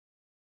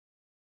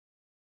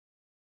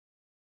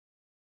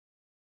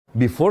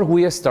Before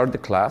we start the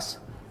class,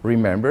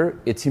 remember,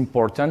 it's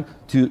important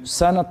to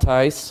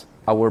sanitize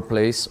our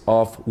place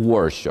of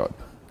worship.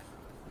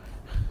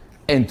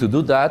 And to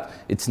do that,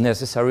 it's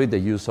necessary the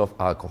use of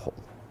alcohol.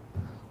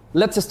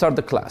 Let's start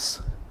the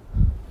class.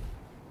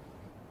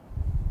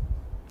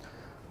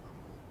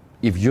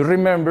 If you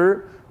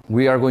remember,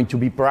 we are going to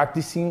be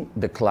practicing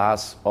the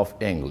class of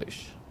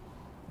English.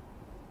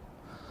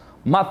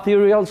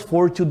 Materials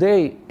for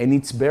today, and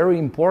it's very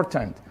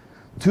important.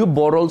 2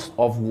 bottles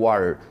of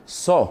water.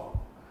 So,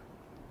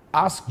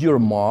 ask your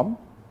mom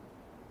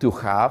to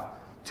have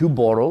 2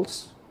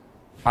 bottles,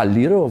 a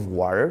liter of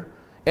water,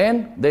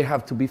 and they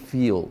have to be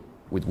filled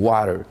with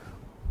water.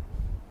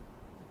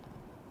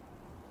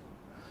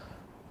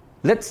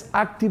 Let's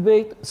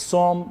activate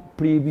some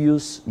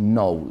previous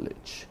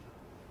knowledge.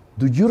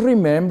 Do you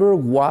remember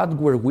what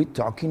were we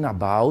talking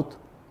about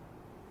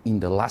in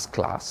the last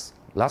class,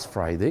 last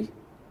Friday?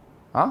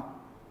 Huh?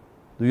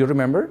 Do you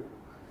remember?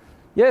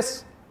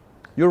 Yes,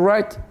 you're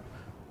right.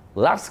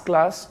 Last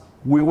class,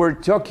 we were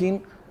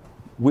talking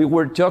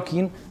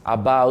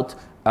about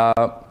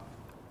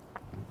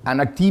an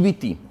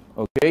activity,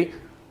 okay?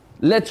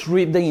 Let's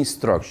read the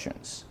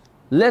instructions.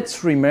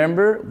 Let's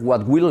remember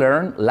what we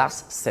learned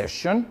last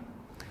session.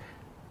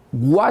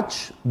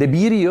 Watch the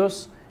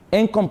videos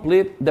and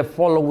complete the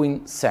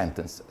following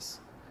sentences.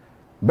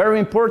 Very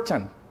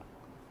important.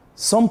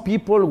 Some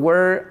people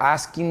were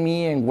asking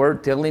me and were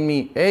telling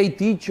me, hey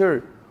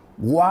teacher,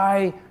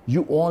 why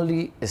you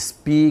only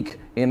speak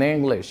in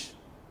English?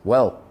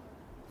 Well,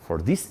 for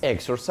this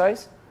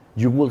exercise,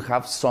 you will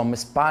have some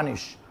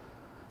Spanish.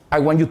 I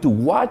want you to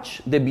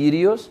watch the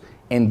videos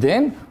and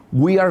then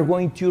we are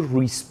going to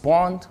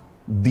respond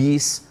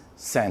these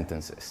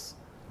sentences.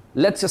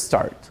 Let's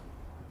start.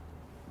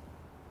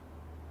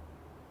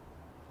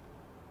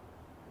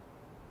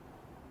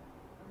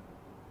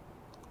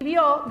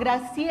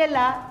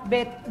 Graciela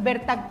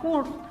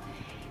Bertacourt,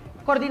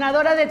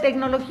 coordinadora de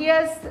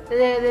Tecnologías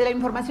de la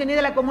Información y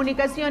de la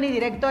Comunicación y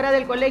directora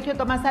del Colegio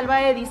Tomás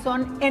Alva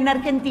Edison en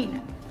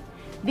Argentina.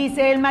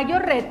 Dice, el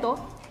mayor reto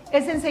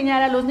es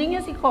enseñar a los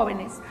niños y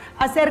jóvenes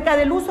acerca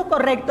del uso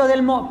correcto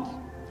del móvil.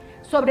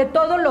 Sobre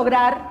todo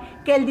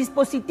lograr que el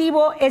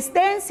dispositivo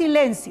esté en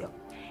silencio,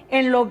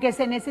 en lo que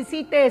se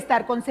necesite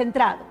estar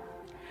concentrado.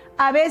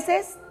 A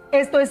veces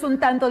esto es un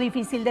tanto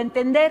difícil de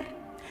entender,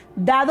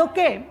 dado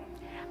que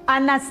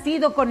han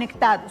nacido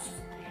conectados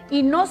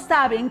y no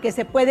saben que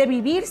se puede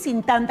vivir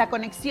sin tanta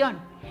conexión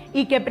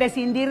y que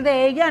prescindir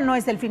de ella no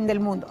es el fin del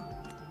mundo.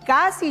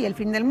 Casi el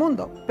fin del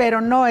mundo, pero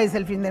no es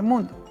el fin del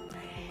mundo.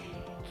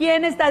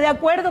 ¿Quién está de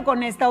acuerdo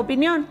con esta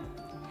opinión?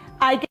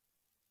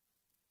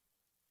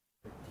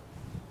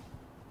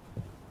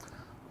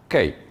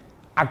 Okay,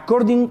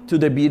 according to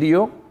the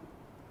video,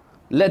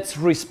 let's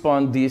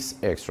respond this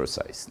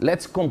exercise.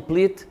 Let's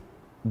complete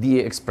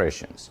the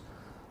expressions.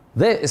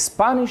 The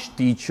Spanish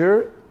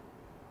teacher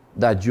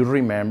that you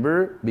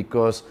remember,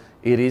 because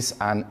it is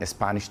a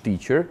Spanish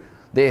teacher,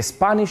 the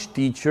Spanish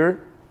teacher,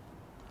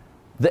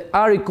 the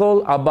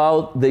article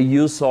about the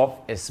use of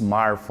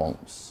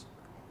smartphones.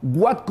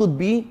 What could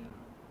be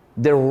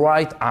the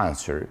right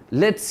answer?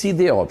 Let's see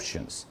the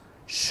options.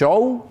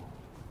 Show,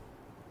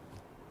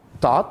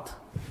 taught,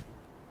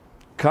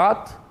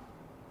 cut,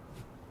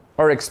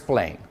 or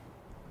explain.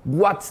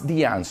 What's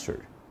the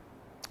answer?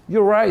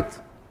 You're right.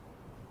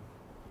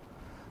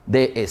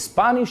 The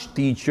Spanish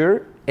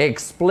teacher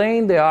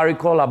explained the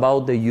article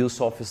about the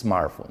use of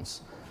smartphones.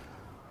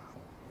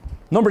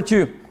 Number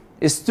 2,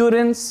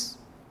 students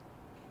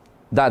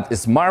that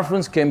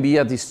smartphones can be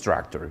a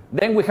distractor.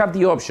 Then we have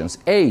the options.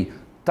 A,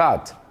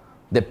 taught,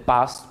 the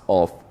past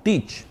of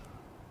teach.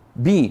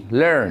 B,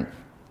 learn.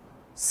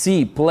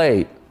 C,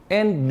 play.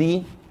 And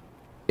D,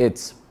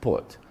 it's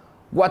put.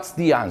 What's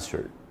the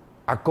answer?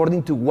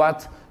 According to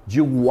what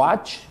you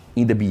watch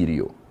in the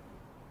video.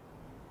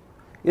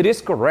 It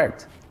is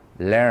correct.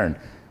 Learn.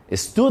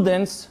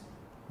 Students,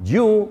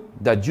 you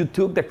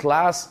took the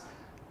class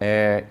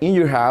in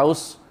your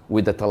house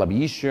with the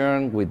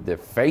television, with the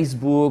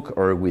Facebook,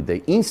 or with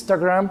the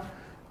Instagram,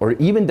 or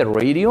even the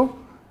radio,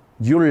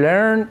 you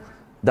learn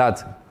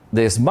that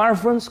the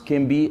smartphones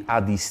can be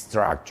a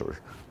distractor.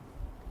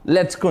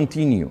 Let's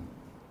continue.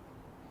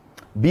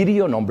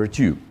 Video number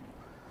 2.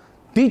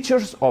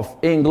 Teachers of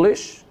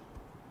English,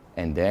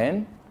 and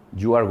then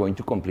you are going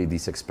to complete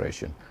this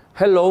expression.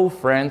 Hello,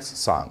 friends,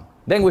 song.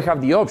 Then we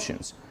have the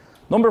options.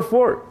 Number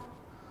 4,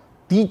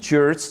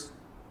 teachers,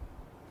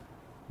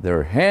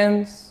 their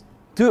hands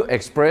to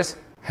express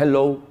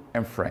hello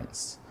and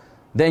friends.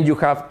 Then you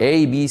have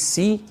A, B,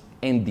 C,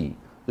 and D.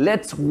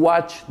 Let's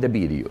watch the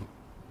video.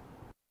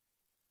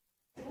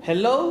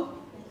 Hello,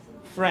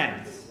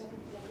 friends.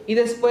 Y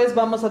después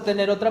vamos a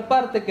tener otra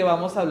parte que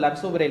vamos a hablar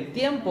sobre el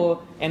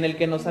tiempo en el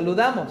que nos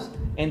saludamos.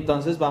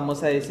 Entonces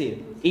vamos a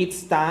decir,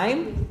 it's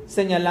time,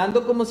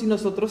 señalando como si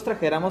nosotros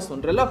trajéramos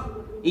un reloj.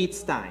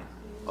 It's time.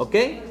 ¿Ok?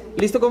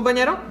 ¿Listo,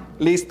 compañero?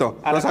 Listo.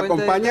 ¿Nos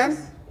acompañan?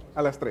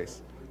 A las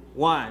 3.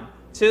 1,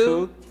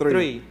 2,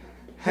 3.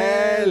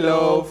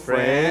 Hello,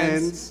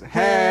 friends.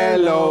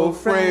 Hello,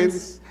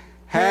 friends.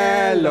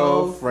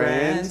 Hello,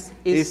 friends.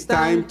 It's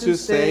time to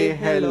say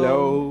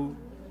hello.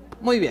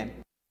 Muy bien.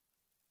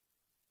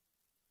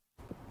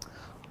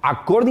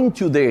 According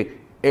to the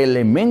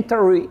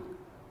elementary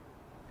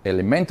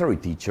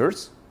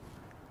teachers,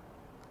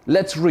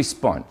 let's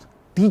respond.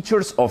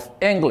 Teachers of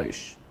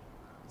English,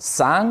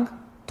 sang,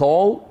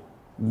 told,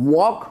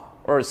 walked,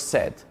 or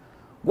said.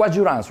 What's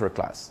your answer,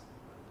 class?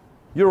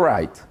 You're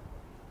right.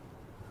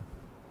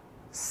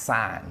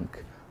 Sang,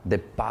 the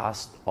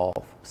past of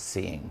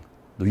sing.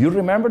 Do you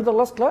remember the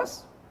last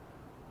class?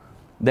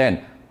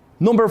 Then,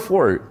 number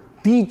 4,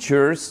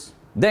 teachers.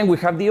 Then we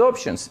have the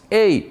options.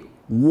 A,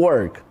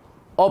 work.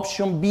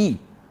 Option B,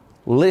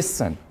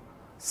 listen.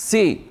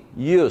 C,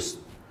 used.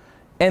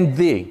 And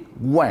D,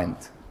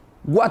 went.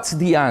 What's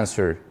the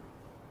answer?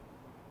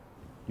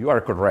 You are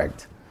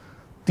correct.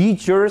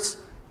 Teachers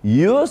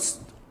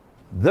used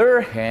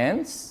their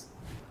hands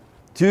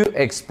to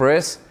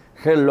express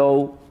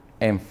hello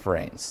and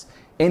friends.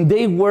 And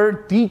they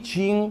were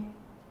teaching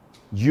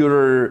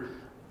your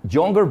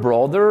younger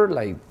brother,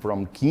 like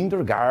from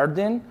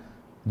kindergarten,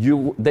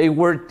 they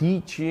were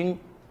teaching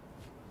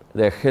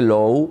the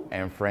hello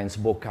and friends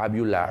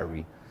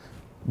vocabulary.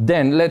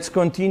 Then let's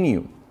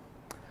continue.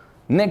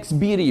 Next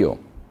video.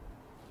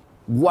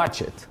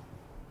 Watch it.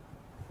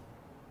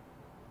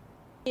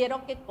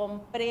 Quiero que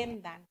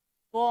comprendan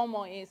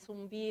cómo es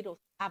un virus.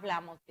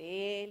 Hablamos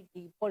de él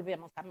y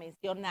volvemos a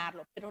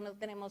mencionarlo, pero no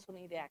tenemos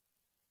una idea.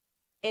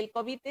 El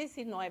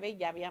COVID-19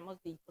 ya habíamos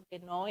dicho que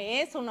no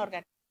es un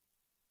organismo,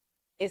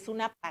 es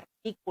una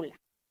partícula,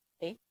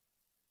 ¿sí?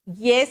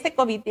 Y este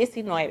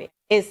COVID-19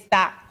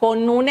 está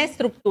con una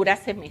estructura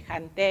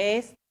semejante a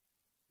esta,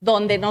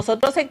 donde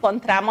nosotros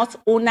encontramos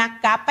una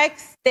capa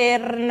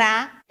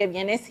externa que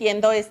viene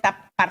siendo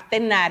esta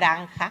parte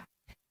naranja,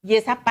 y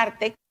esa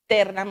parte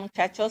externa,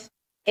 muchachos,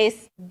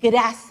 es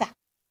grasa,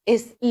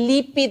 es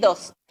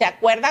lípidos. ¿Se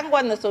acuerdan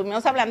cuando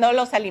estuvimos hablando de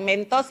los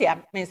alimentos y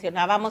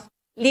mencionábamos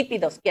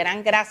lípidos, que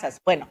eran grasas?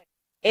 Bueno,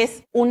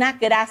 es una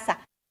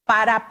grasa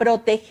para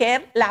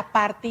proteger la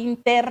parte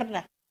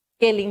interna,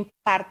 que en la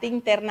parte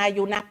interna hay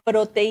una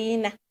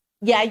proteína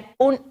y hay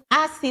un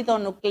ácido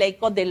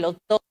nucleico de los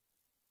dos.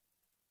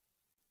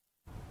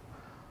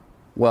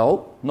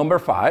 Well, number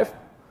 5,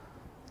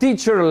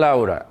 teacher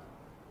Laura.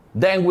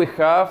 Then we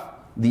have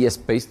the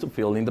space to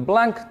fill in the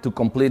blank to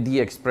complete the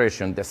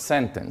expression, the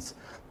sentence.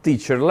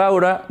 Teacher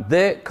Laura,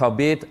 the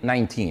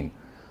COVID-19.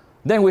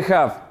 Then we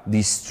have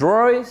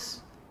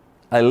destroys,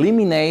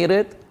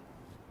 eliminated,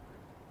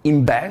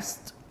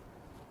 invest,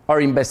 or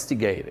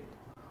investigated.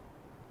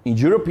 In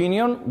your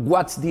opinion,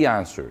 what's the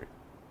answer?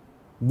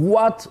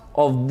 What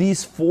of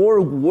these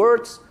 4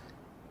 words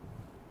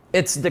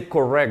it's the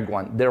correct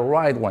one, the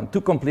right one, to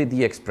complete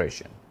the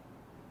expression?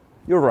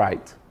 You're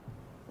right.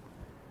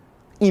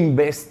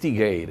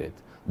 Investigated.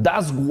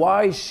 That's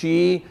why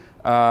she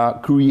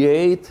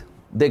created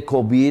the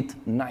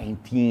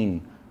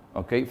COVID-19,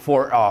 okay,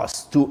 for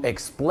us, to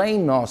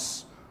explain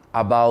us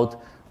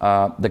about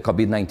the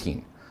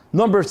COVID-19.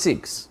 Number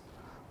 6,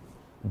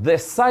 the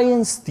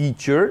science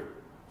teacher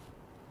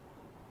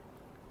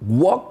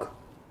walk,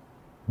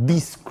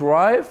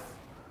 describe,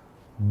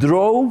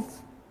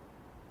 drove,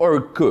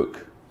 or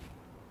cook.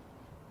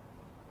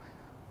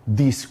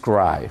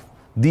 Describe.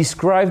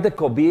 Describe the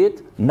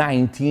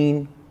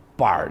COVID-19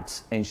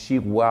 parts, and she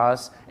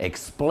was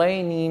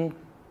explaining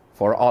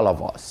for all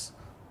of us.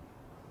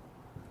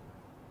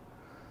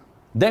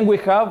 Then we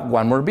have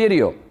one more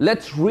video.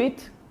 Let's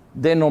read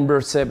the number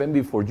 7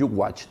 before you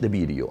watch the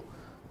video.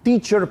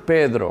 Teacher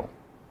Pedro,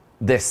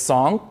 the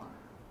song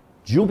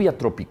Lluvia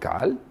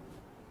Tropical.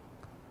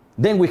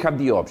 Then we have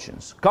the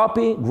options: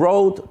 copy,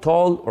 wrote,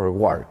 told, or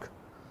work.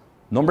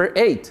 Number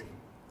 8,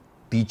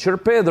 Teacher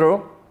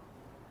Pedro,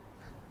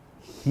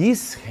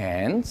 his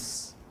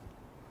hands,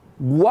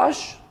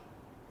 wash,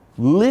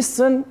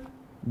 listen,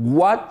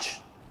 watch,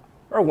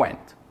 or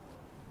went.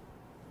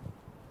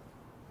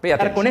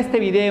 Con este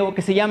video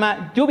que se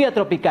llama Lluvia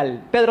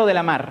Tropical, Pedro de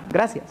la Mar.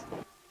 Gracias.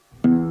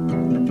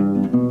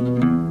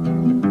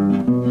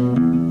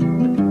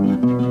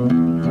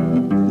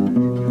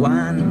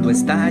 Cuando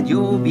está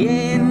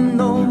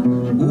lloviendo,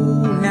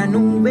 una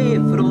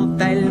nube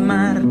frota el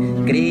mar,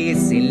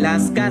 crecen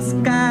las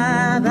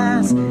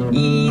cascadas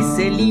y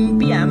se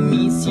limpia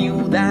mi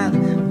ciudad.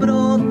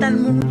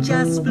 Brotan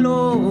muchas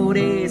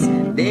flores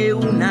de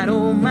un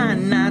aroma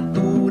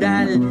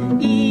natural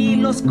y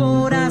los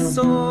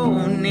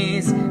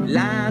corazones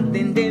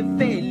laten de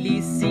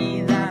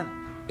felicidad.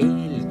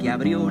 El que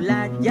abrió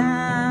la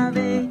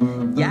llave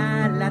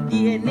ya la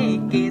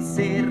tiene que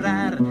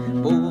cerrar,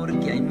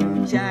 porque hay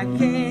mucha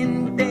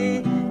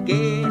gente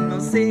que no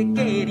se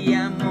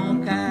quería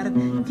mojar.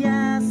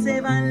 Ya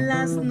se van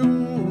las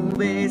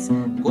nubes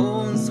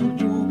con su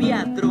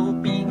lluvia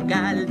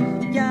tropical,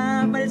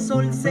 ya va el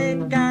sol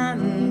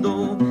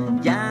secando,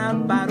 ya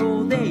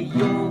paró de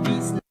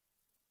lloviznar.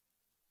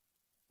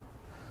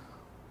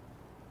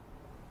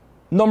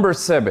 Number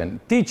 7,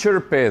 Teacher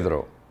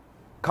Pedro.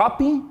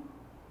 Copy,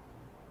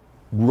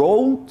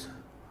 wrote,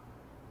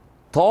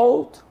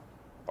 told,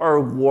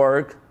 or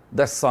work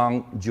the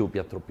song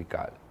Lluvia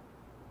Tropical?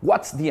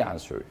 What's the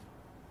answer?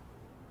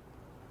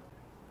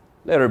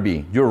 Letter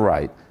B, you're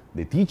right.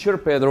 The teacher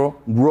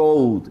Pedro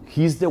wrote,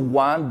 he's the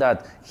one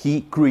that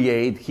he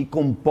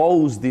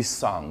composed this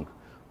song,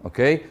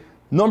 okay?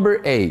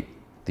 Number 8,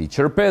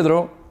 teacher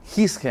Pedro,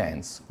 his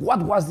hands.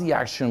 What was the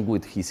action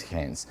with his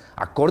hands?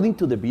 According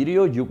to the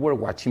video you were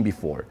watching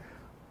before.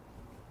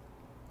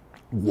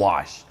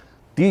 Wash.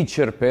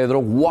 Teacher Pedro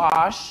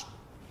washed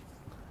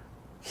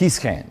his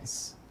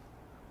hands.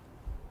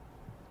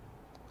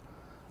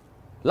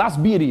 Last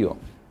video.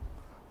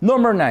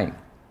 Number 9.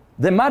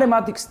 The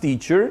mathematics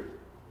teacher,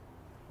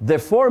 the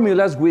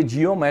formulas with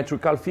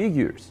geometrical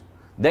figures.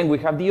 Then we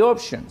have the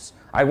options.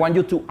 I want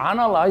you to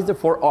analyze the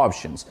 4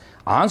 options.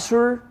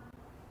 Answer,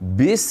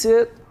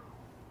 visit,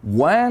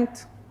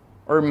 went,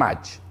 or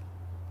match.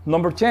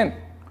 Number 10.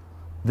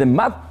 The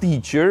math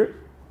teacher,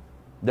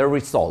 the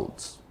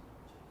results.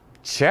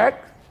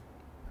 Check,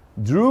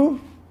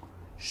 drew,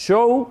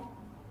 show,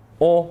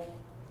 or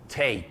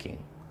taking.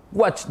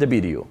 Watch the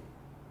video.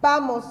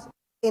 Vamos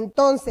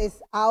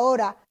entonces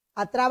ahora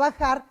a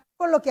trabajar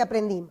con lo que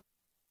aprendimos.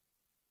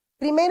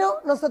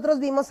 Primero, nosotros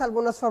vimos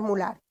algunos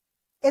formularios.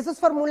 Esos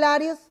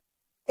formularios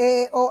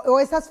o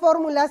esas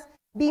fórmulas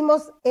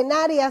vimos en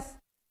áreas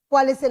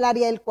cuál es el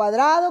área del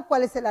cuadrado,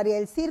 cuál es el área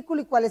del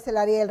círculo y cuál es el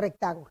área del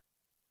rectángulo.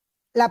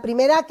 La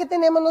primera que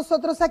tenemos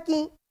nosotros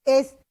aquí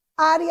es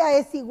área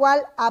es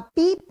igual a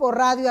pi por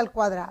radio al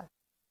cuadrado.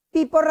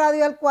 Pi por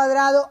radio al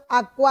cuadrado,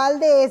 ¿a cuál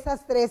de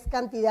esas 3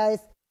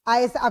 cantidades,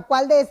 a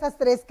cuál de esas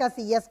 3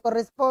 casillas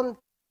corresponde?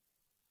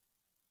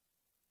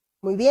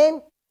 Muy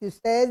bien, si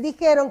ustedes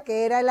dijeron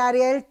que era el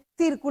área del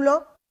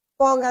círculo,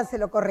 pónganse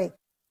lo correcto.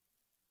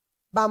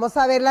 Vamos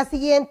a ver la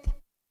siguiente.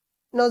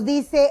 Nos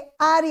dice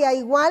área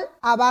igual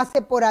a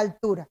base por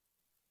altura.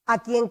 ¿A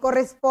quién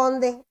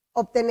corresponde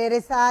obtener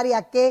esa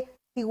área? ¿Qué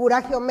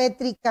figura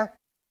geométrica?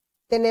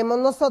 Tenemos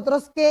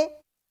nosotros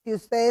que, si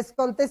ustedes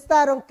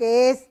contestaron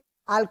que es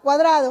al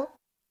cuadrado,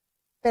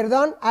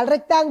 perdón, al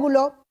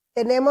rectángulo,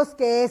 tenemos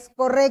que es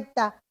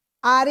correcta.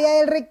 Área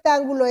del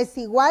rectángulo es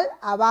igual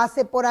a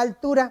base por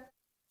altura.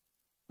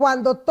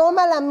 Cuando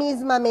toma la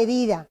misma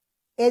medida,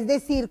 es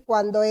decir,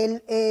 cuando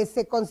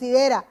se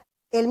considera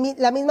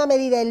la misma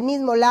medida, el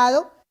mismo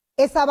lado,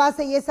 esa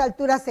base y esa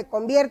altura se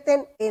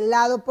convierten en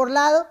lado por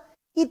lado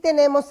y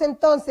tenemos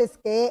entonces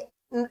que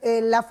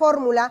la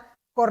fórmula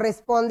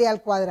corresponde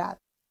al cuadrado.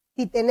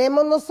 Si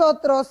tenemos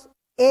nosotros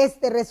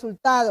este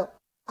resultado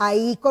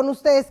ahí con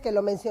ustedes que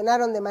lo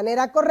mencionaron de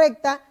manera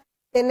correcta,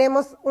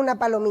 tenemos una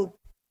palomita.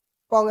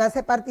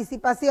 Pónganse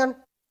participación.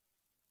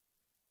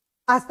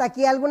 ¿Hasta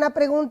aquí alguna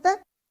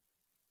pregunta?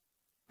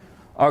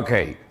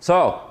 Okay,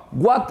 so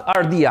what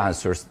are the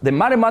answers? The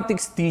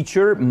mathematics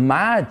teacher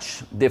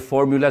matched the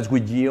formulas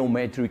with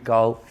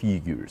geometrical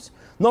figures.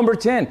 Number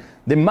 10,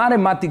 the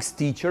mathematics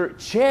teacher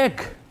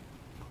checked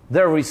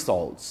the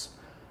results.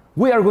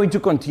 We are going to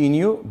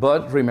continue,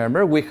 but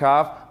remember we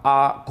have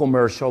a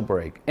commercial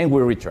break and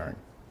we return.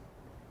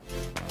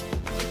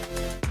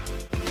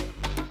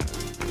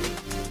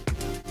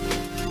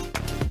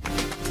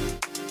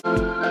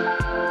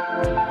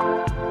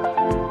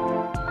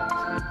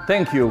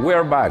 Thank you,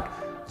 we're back.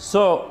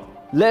 So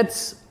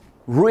let's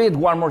read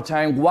one more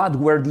time what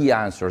were the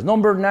answers.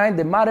 Number 9,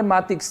 the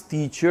mathematics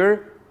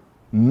teacher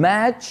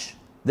matched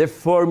the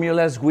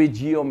formulas with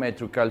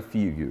geometrical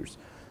figures.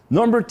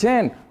 Number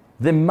 10,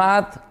 the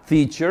math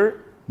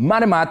teacher,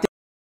 mathematics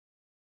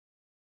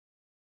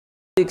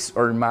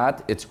or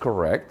math, it's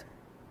correct.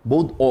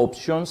 Both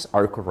options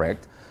are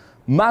correct.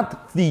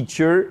 Math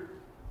teacher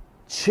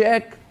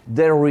check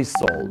the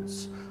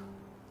results.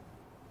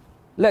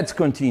 Let's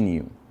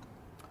continue.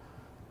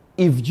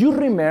 If you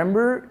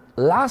remember,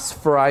 last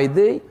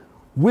Friday,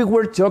 we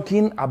were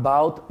talking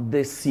about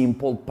the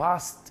simple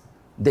past,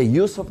 the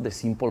use of the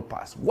simple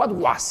past. What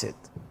was it?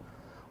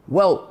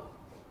 Well,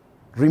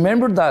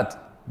 remember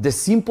that the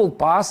simple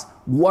past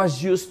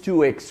was used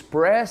to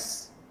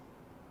express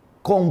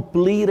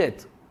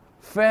completed,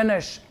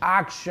 finished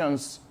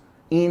actions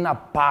in a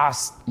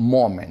past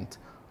moment,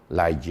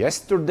 like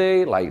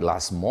yesterday, like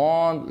last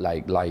month,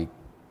 like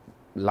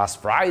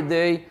last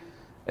Friday,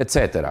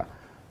 etc.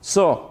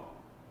 So,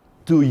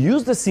 to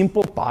use the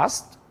simple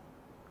past,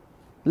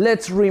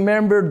 let's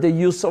remember the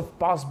use of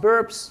past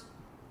verbs,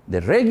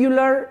 the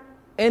regular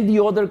and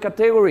the other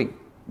category,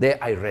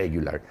 the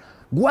irregular.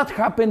 What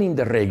happened in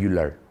the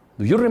regular?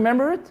 Do you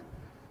remember it?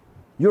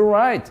 You're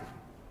right.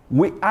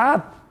 We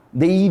add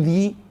the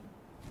ed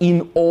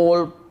in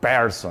all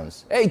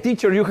persons. Hey,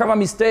 teacher, you have a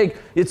mistake.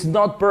 It's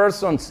not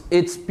persons,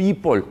 it's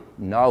people.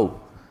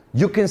 No.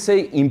 You can say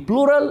in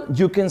plural,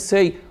 you can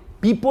say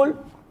people,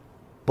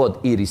 but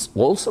it is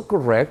also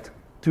correct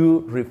to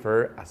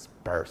refer as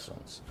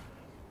persons.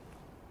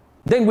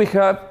 Then we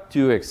have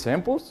 2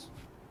 examples,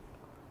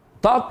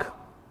 talk,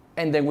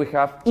 and then we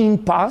have in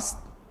past,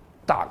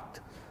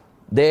 talked.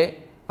 The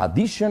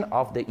addition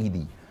of the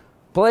ed.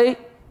 Play,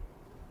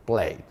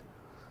 played.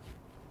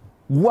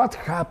 What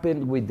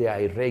happened with the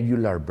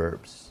irregular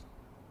verbs?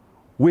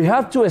 We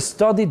have to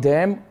study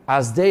them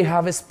as they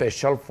have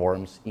special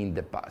forms in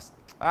the past.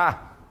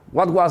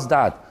 What was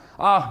that?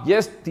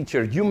 Yes,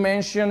 teacher, you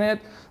mentioned it,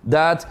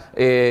 that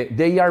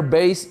they are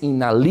based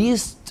in a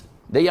list.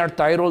 They are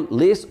titled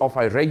list of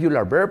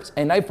irregular verbs,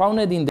 and I found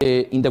it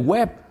in the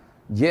web.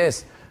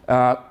 Yes,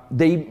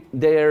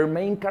 their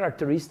main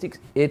characteristics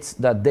is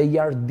that they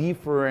are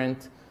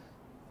different.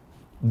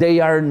 They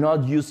are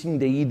not using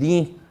the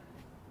ed.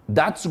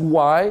 That's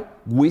why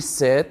we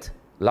said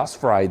last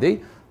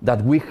Friday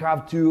that we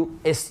have to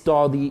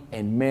study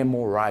and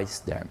memorize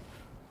them.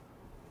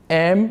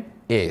 M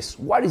is,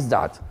 what is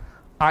that?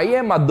 I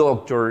am a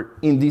doctor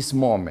in this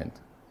moment,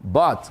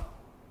 but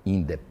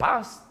in the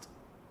past,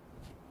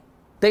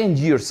 10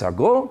 years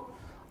ago,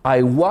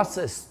 I was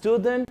a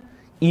student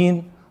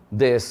in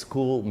the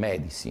school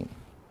medicine.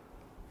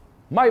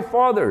 My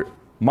father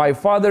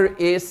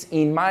is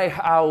in my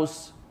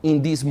house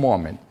in this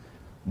moment,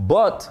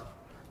 but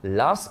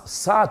last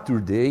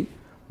Saturday,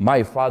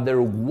 my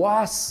father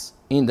was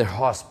in the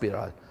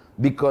hospital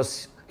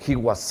because he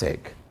was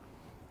sick.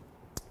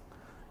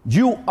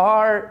 You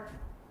are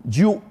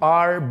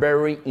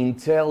very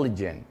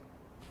intelligent.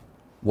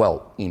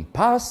 Well, in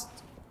past,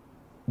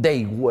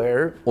 they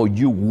were, or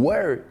you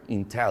were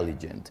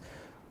intelligent.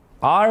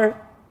 Are,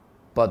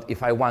 but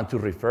if I want to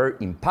refer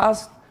in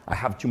past, I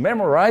have to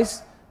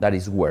memorize, that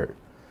is were.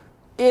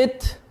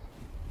 It,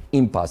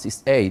 in past,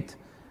 is ate.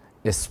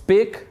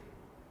 Speak,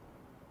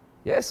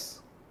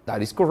 yes,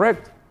 that is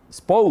correct.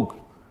 Spoke.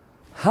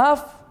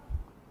 Have,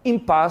 in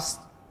past,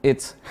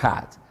 it's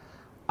had.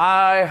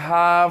 I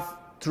have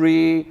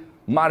 3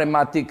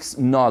 mathematics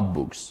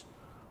notebooks,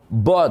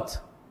 but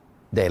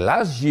the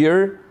last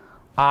year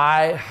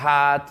I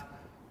had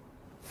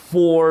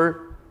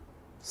 4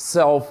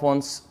 cell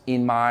phones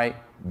in my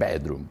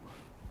bedroom.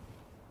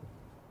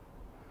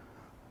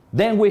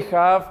 Then we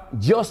have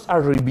just a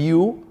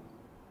review,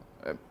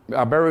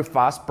 a very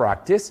fast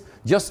practice,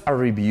 just a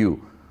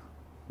review.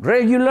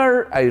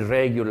 Regular,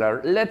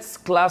 irregular, let's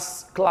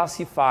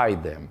classify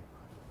them.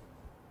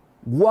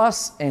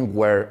 Was and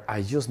were,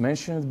 I just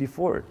mentioned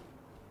before.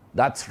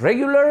 That's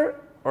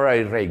regular or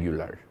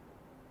irregular?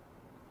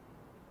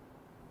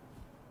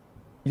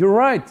 You're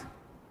right.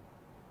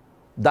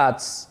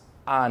 That's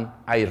an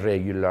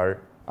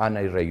irregular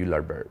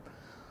verb.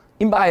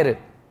 Invited.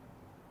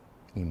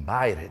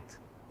 Invited.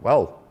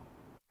 Well,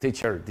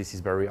 teacher, this is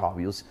very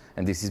obvious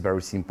and this is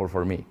very simple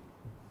for me.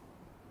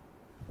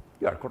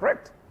 You are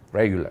correct.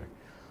 Regular.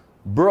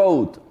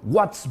 Brought.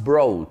 What's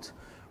brought?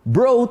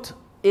 Brought,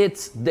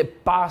 it's the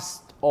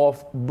past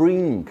of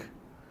bring.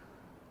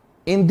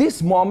 In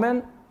this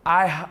moment,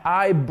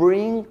 I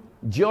bring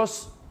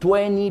just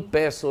 20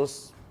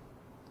 pesos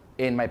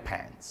in my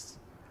pants.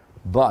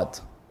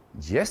 But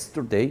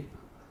yesterday,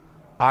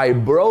 I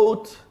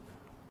brought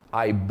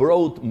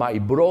my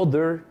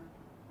brother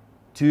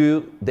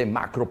to the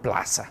Macro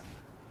Plaza.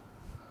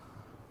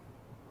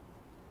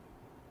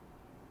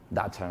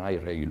 That's an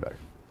irregular.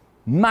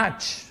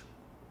 Match.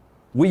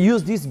 We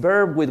use this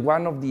verb with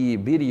one of the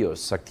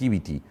videos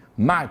activity.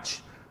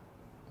 Match.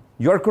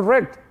 You are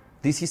correct.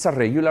 This is a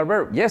regular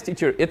verb. Yes,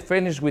 teacher, it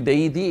finished with the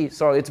ed,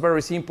 so it's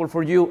very simple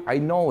for you. I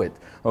know it.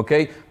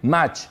 Okay?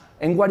 Match.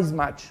 And what is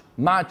match?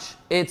 Match,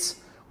 it's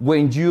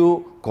when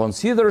you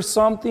consider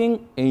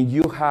something and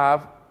you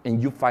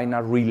find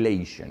a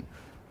relation.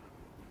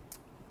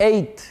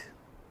 8.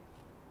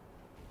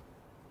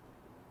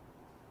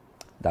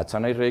 That's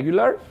an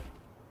irregular.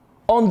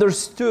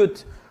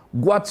 Understood.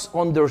 What's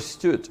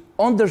understood?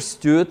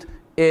 Understood,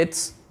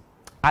 it's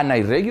an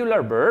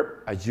irregular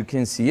verb, as you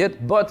can see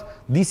it,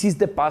 but this is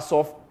the past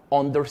of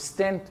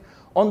understand.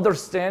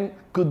 Understand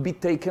could be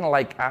taken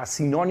like a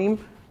synonym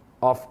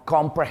of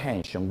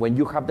comprehension, when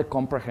you have the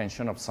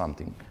comprehension of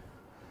something.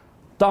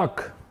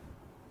 Talk.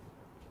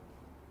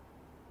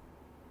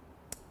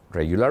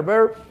 Regular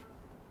verb.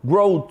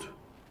 Wrote.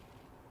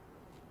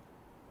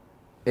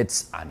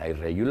 It's an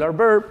irregular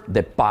verb,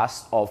 the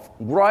past of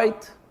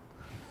write.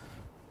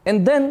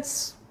 And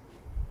dance.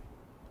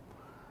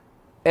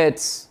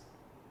 It's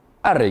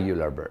a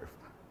regular verb.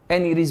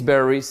 And it is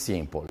very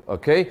simple,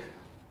 okay?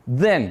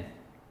 Then,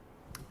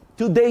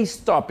 today's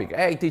topic.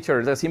 Hey,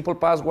 teacher, the simple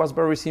past was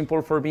very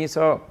simple for me,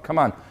 so come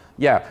on.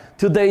 Yeah,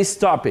 today's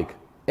topic,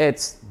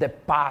 it's the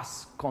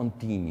past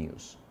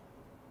continuous.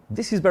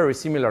 This is very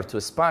similar to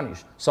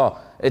Spanish, so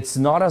it's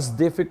not as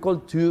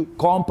difficult to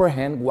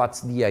comprehend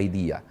what's the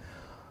idea.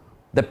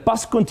 The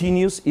past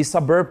continuous is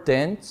a verb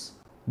tense,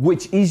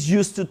 which is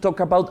used to talk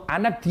about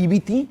an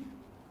activity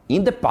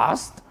in the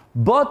past,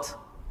 but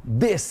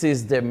this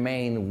is the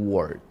main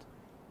word.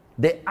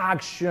 The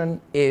action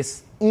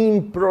is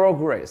in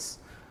progress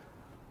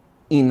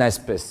in a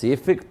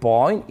specific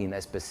point, in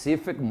a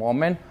specific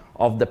moment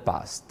of the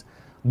past.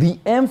 The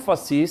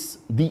emphasis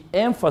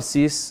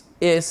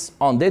is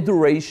on the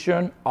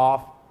duration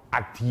of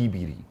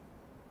activity.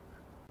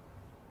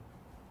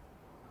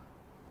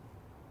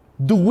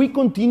 Do we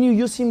continue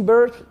using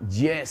verbs?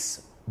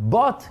 Yes,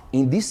 but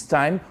in this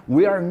time,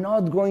 we are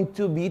not going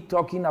to be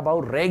talking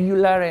about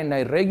regular and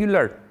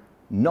irregular.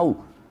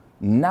 No,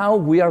 now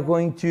we are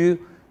going to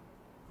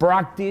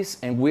practice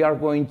and we are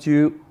going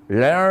to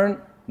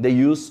learn the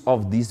use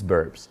of these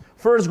verbs.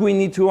 First, we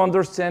need to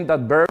understand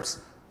that verbs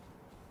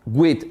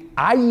with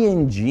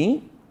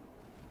ing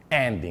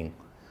ending.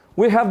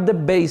 We have the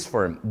base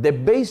form. The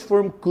base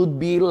form could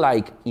be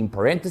like, in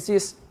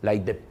parentheses,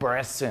 like the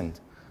present.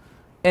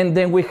 And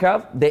then we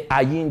have the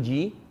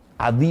ing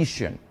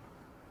addition.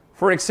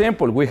 For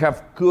example, we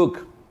have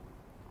cook.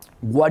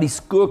 What is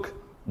cook?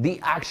 The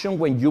action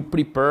when you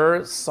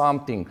prepare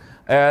something.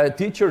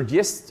 Teacher,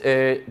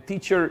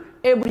 teacher,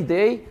 every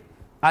day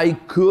I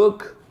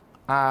cook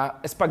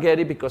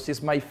spaghetti because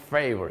it's my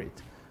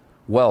favorite.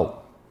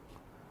 Well,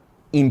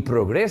 in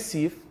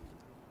progressive,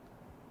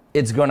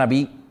 it's gonna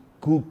be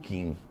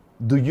cooking.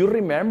 Do you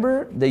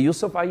remember the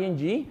use of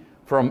ing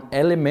from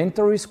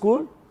elementary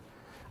school?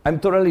 I'm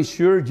totally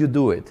sure you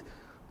do it.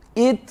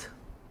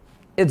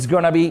 It's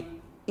gonna be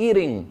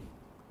eating.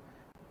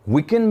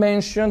 We can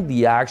mention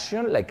the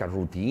action like a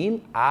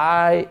routine.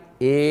 I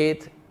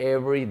eat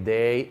every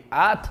day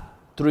at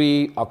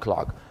 3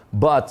 o'clock.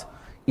 But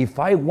if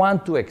I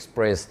want to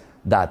express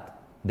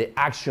that the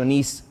action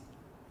is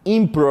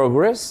in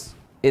progress,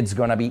 it's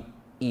gonna be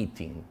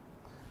eating.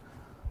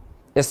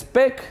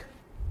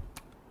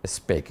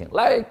 Speaking,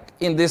 like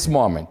in this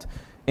moment.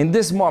 In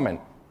this moment,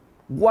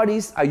 what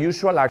is a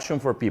usual action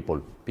for people?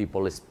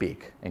 People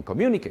speak and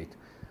communicate.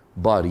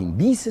 But in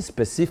this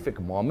specific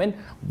moment,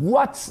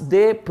 what's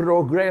the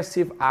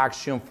progressive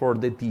action for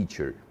the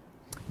teacher?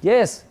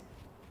 Yes,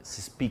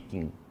 it's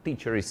speaking.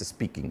 Teacher is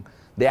speaking.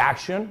 The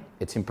action,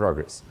 it's in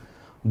progress.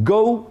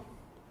 Go,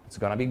 it's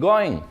gonna be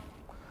going.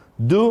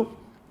 Do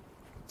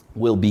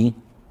will be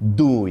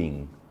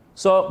doing.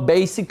 So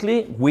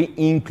basically, we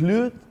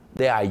include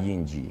the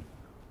ing.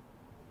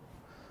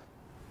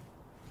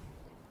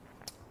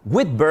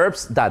 With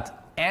verbs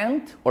that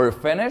end or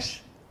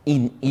finish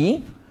in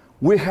E,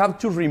 we have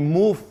to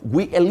remove,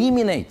 we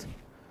eliminate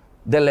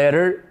the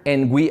letter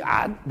and we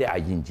add the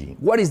ing.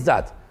 What is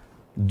that?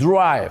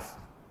 Drive.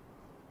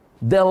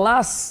 The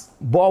last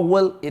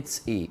vowel,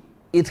 it's E.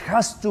 It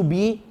has to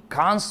be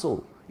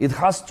canceled. It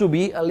has to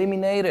be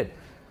eliminated.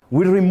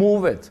 We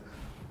remove it.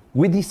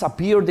 We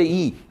disappear the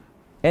E.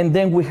 And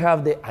then we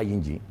have the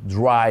ing,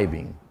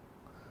 driving.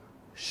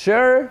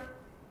 Share,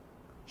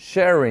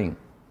 sharing.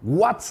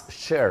 What's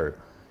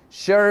share?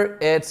 Share,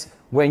 it's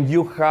when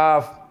you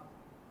have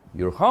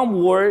your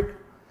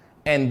homework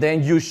and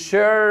then you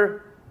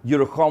share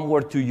your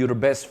homework to your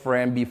best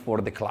friend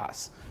before the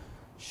class.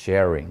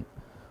 Sharing.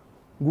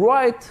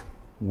 Write,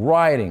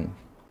 writing.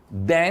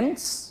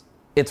 Dance,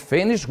 it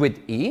finished with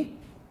E.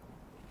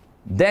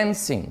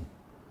 Dancing.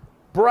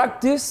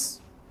 Practice,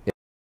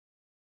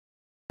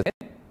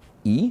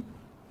 E.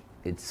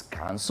 It's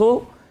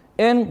cancel.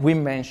 And we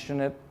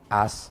mention it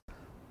as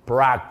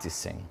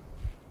practicing.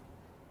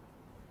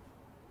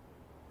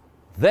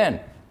 Then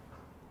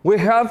we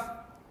have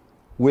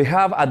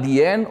at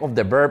the end of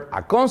the verb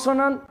a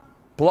consonant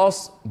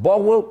plus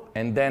vowel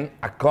and then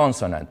a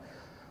consonant.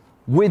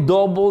 We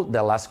double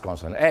the last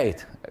consonant. Hey,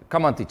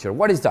 come on, teacher,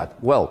 what is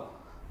that? Well,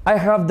 I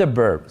have the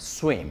verb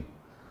swim.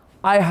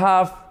 I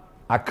have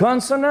a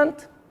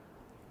consonant,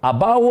 a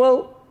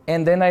vowel,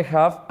 and then I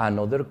have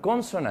another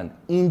consonant.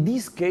 In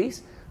this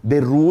case,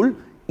 the rule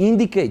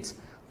indicates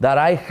that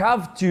I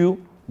have to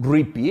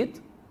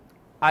repeat,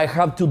 I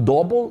have to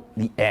double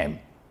the M.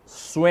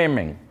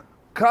 Swimming.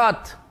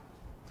 Cut.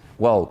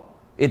 Well,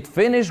 it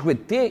finished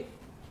with T.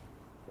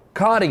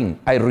 Cutting.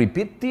 I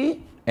repeat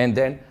T and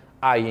then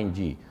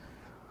ing.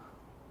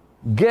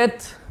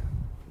 Get,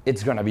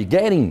 it's gonna be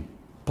getting.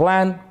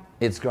 Plan,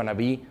 it's gonna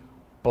be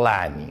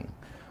planning.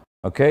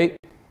 Okay?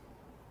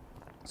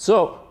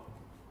 So,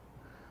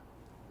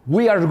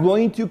 we are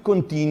going to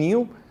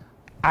continue.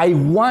 I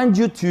want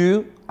you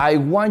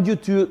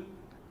to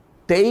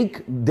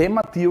take the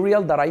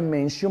material that I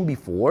mentioned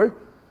before.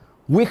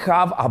 We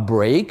have a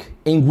break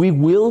and we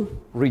will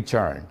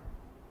return.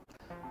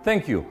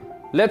 Thank you.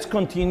 Let's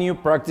continue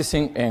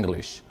practicing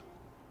English.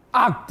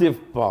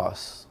 Active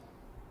pause.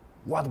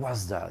 What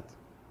was that?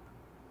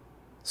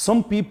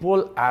 Some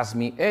people ask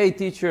me, hey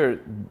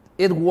teacher,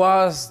 it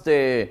was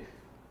the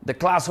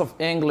class of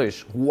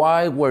English.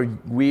 Why were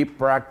we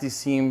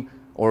practicing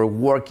or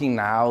working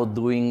out,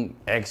 doing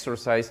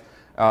exercise?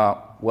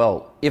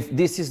 Well, if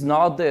this is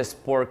not the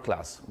sport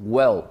class,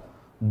 well,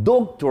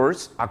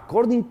 doctors,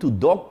 according to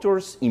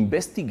doctors'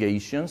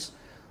 investigations,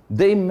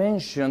 they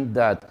mentioned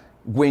that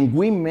when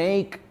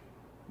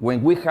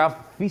we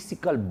have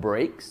physical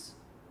breaks,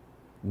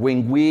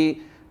 when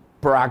we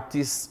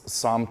practice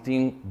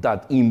something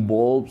that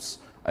involves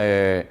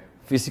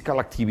physical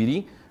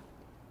activity,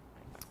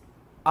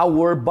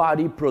 our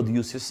body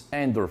produces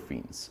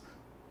endorphins.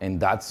 And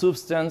that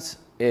substance,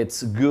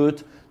 it's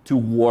good to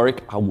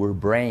work our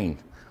brain.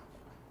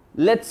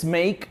 Let's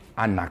make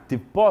an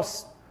active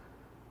pause.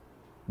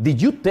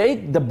 Did you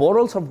take the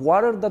bottles of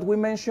water that we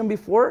mentioned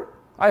before?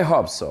 I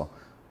hope so.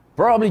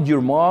 Probably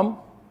your mom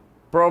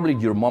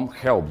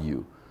helped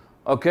you.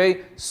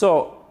 Okay,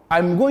 so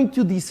I'm going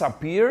to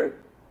disappear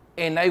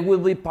and I will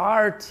be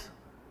part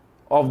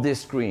of the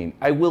screen.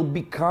 I will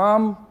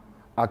become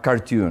a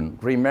cartoon.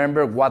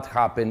 Remember what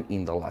happened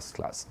in the last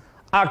class.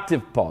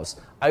 Active pause.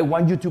 I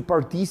want you to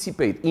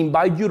participate.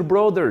 Invite your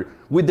brother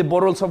with the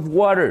bottles of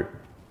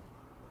water.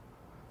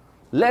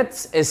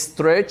 Let's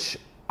stretch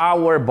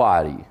our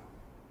body.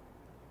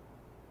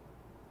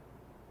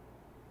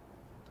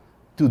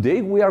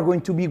 Today we are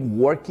going to be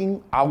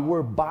working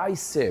our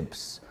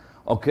biceps.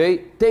 Okay?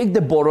 Take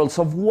the bottles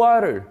of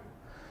water.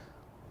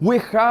 We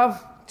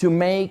have to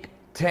make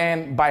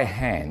 10 by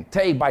hand,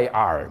 10 by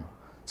arm.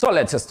 So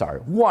let's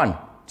start. 1,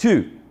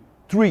 2,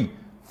 3,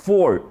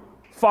 4,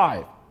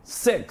 5,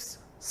 6,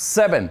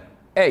 7,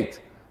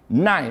 8,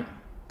 9,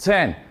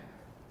 10,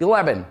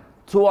 11,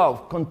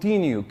 12.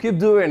 Continue. Keep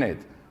doing it.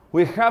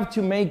 We have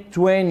to make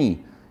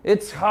 20.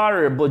 It's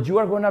harder, but you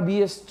are going to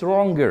be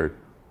stronger.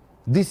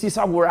 This is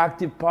our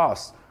active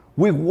pause.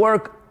 We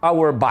work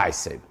our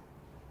bicep.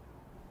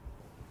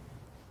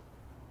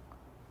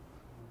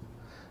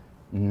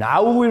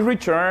 Now we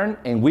return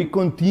and we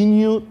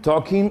continue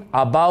talking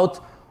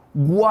about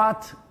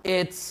what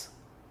is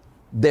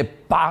the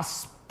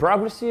past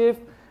progressive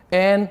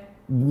and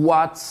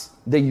what's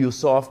the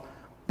use of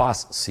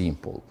past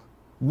simple.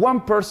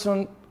 One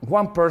person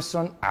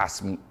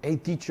asked me, hey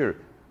teacher,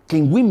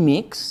 can we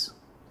mix?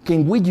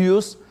 Can we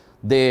use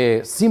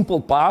the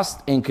simple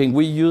past and can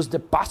we use the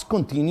past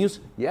continuous?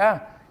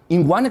 Yeah.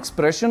 In one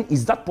expression,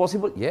 is that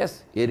possible?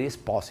 Yes, it is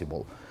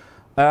possible.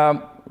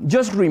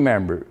 Just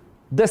remember,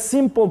 the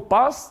simple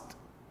past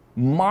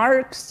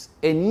marks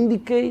and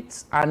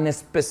indicates a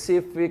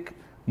specific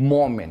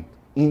moment.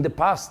 In the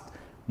past,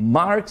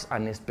 marks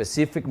a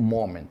specific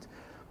moment.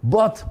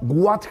 But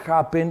what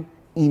happened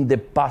in the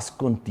past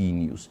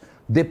continuous?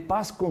 The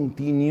past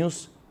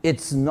continuous,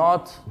 it's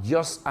not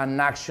just an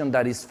action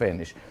that is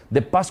finished.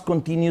 The past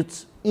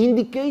continuous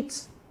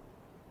indicates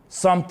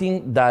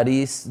something that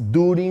is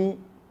during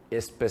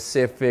a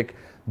specific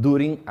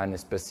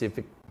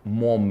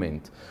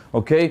moment.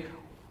 Okay?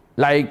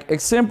 Like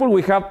example,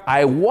 we have,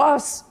 I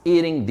was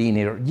eating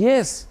dinner.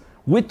 Yes,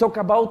 we talk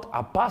about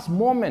a past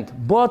moment,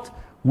 but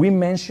we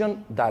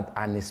mentioned that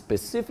a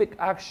specific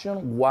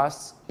action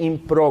was in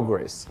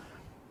progress,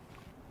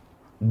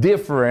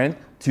 different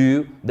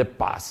to the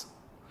past.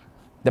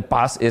 The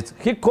past is,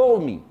 he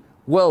called me.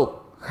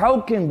 Well, how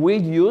can we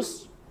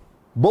use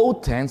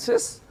both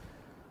tenses?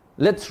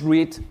 Let's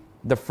read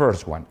the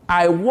first one.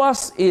 I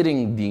was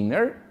eating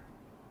dinner.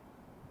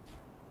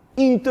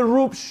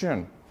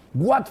 Interruption.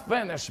 What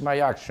finished my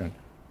action?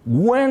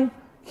 When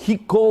he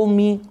called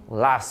me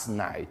last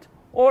night.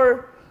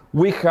 Or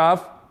we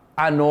have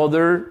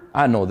another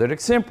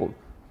example.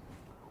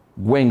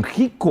 When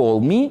he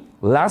called me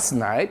last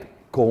night,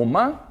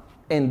 comma,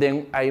 and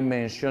then I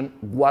mentioned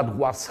what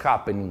was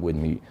happening with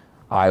me.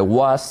 I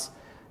was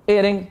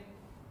eating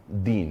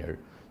dinner.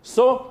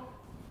 So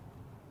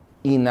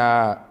in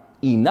a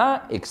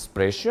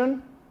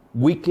expression,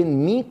 we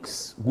can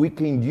mix, we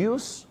can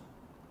use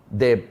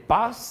the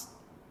past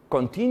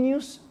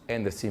continuous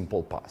and the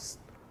simple past.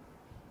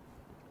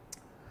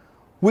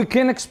 We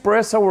can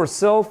express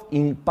ourselves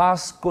in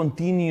past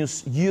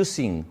continuous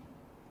using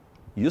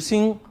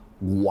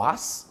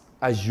was,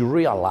 as you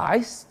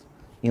realized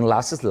in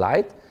last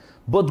slide,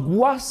 but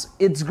was,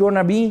 it's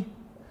gonna be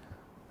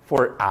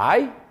for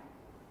I,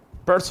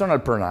 personal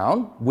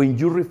pronoun, when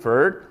you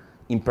refer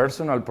in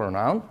personal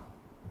pronoun.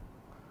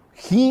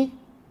 He,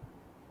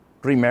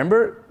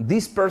 remember,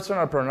 this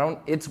personal pronoun,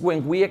 it's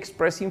when we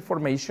express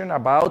information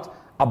about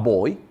a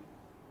boy.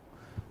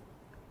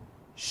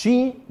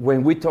 She,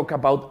 when we talk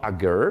about a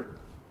girl.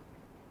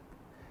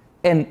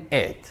 And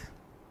it.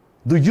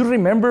 Do you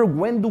remember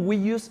when do we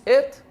use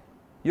it?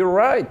 You're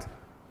right.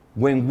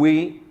 When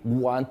we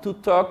want to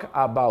talk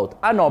about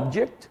an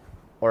object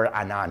or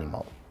an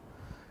animal.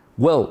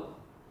 Well,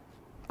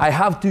 I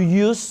have to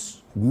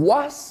use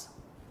was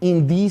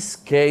in this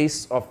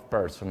case of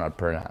personal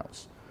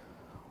pronouns.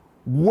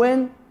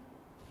 When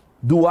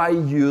do I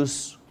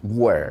use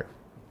were?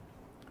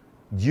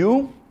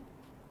 You,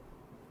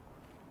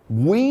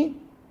 we,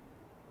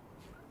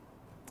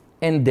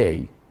 and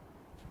they.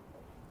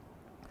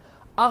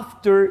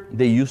 After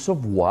the use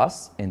of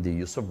was and the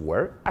use of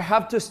were, I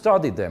have to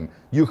study them.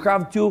 You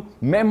have to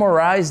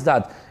memorize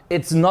that.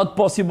 It's not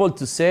possible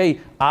to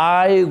say,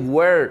 I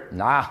were.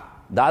 Nah,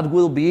 that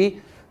will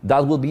be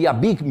a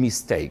big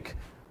mistake.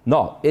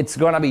 No, it's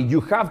gonna be,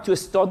 you have to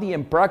study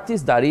and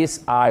practice, that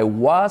is, I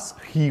was,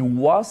 he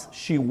was,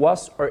 she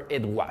was, or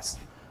it was.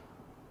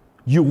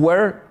 You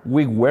were,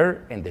 we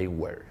were, and they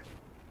were.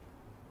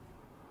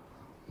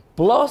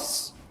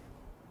 Plus,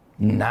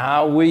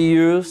 now we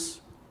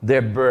use the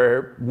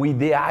verb with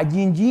the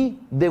ing,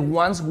 the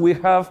ones we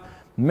have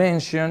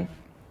mentioned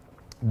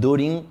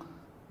during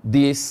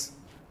this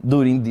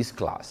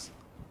class.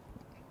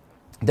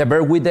 The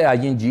verb with the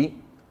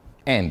ing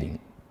ending.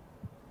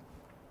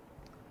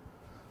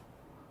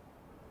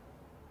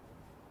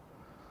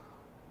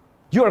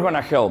 You are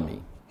gonna help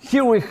me.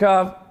 Here we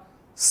have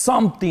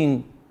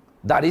something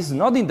that is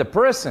not in the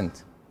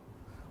present.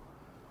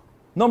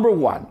 Number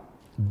one,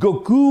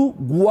 Goku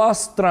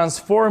was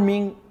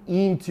transforming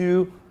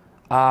into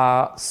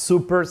a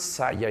Super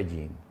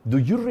Saiyajin. Do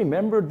you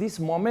remember this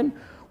moment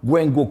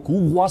when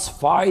Goku was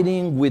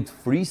fighting with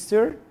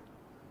Freezer?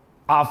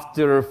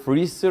 after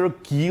freezer,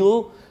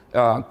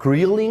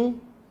 grilling.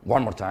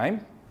 One more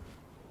time.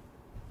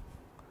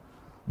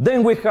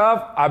 Then we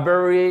have a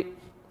very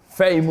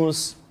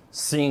famous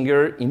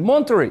singer in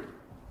Monterrey.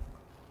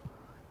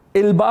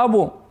 El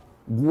Babo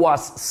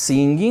was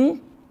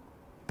singing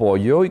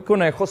Pollo y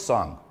Conejo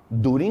song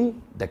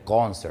during the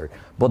concert.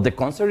 But the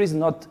concert is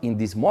not in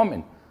this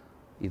moment.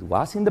 It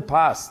was in the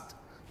past.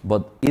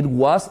 But it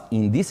was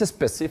in this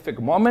specific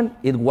moment,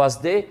 it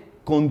was the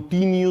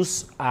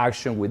continuous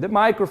action with the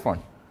microphone.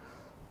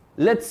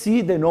 Let's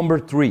see the number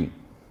 3.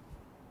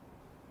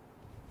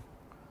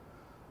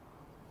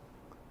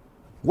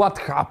 What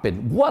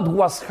happened? What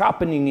was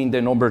happening in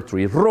the number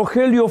 3?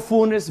 Rogelio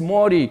Funes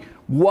Mori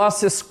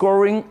was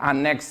scoring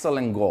an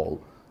excellent goal.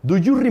 Do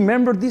you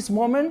remember this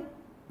moment?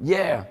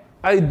 Yeah,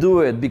 I do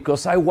it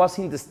because I was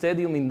in the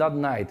stadium in that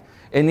night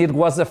and it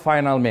was the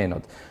final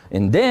minute.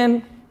 And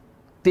then,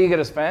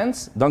 Tigres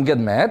fans, don't get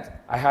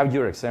mad. I have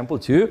your example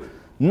too.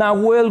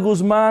 Nahuel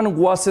Guzman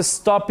was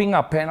stopping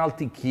a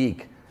penalty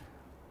kick.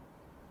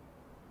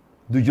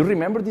 Do you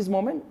remember this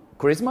moment?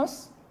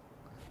 Christmas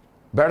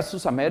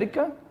versus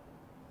America?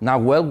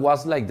 Nahuel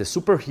was like the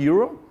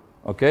superhero,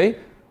 okay?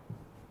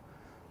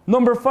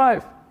 Number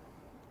 5,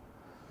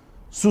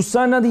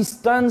 Susana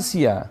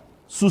Distancia.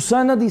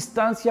 Susana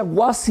Distancia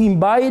was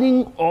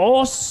inviting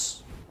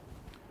us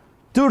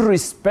to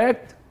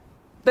respect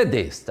the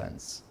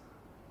distance.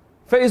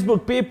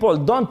 Facebook people,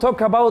 don't talk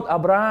about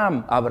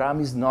Abraham. Abraham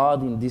is not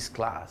in this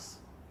class,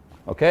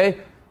 okay?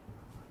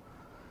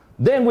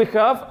 Then we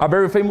have a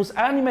very famous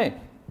anime,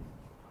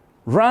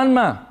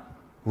 Ranma.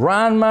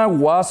 Ranma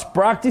was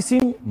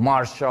practicing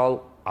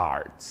martial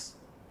arts.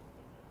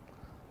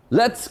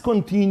 Let's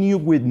continue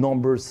with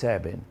number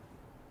 7.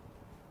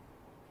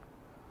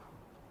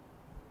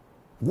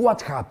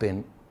 What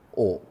happened,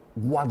 or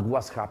what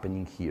was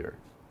happening here?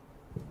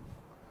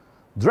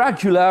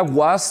 Dracula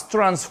was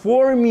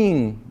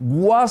transforming,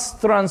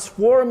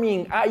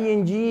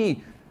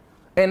 ing,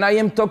 and I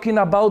am talking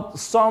about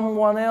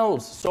someone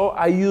else, so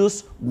I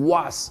use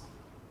was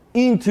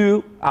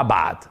into a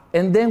bat,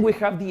 and then we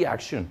have the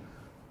action.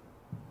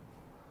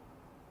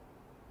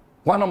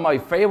 One of my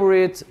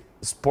favorite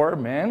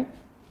sportmen,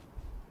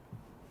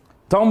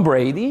 Tom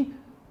Brady,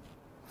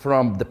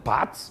 from the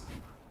Pats.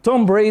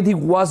 Tom Brady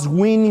was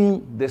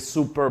winning the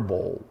Super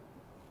Bowl.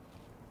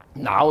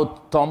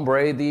 Now Tom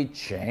Brady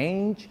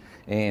changed,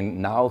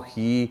 and now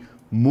he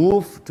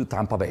moved to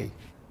Tampa Bay.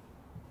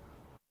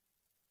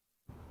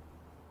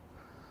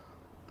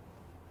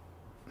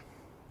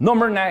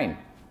 Number 9,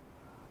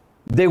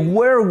 the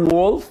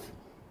werewolf,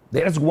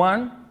 there's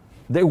one,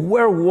 the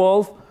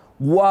werewolf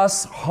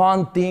was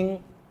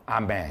hunting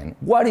a man.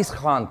 What is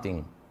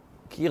hunting?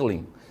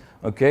 Killing,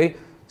 okay?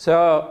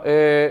 So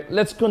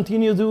let's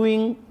continue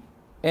doing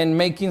and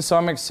making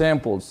some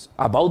examples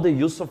about the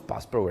use of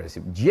past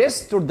progressive.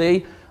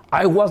 Yesterday,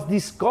 I was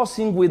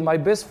discussing with my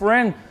best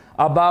friend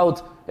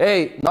about,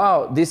 hey,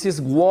 no, this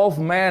is wolf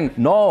man.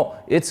 No,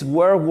 it's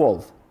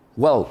werewolf.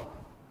 Well,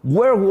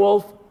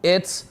 werewolf,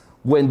 it's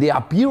when the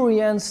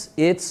appearance,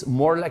 it's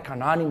more like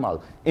an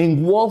animal.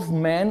 In wolf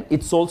man,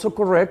 it's also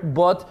correct,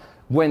 but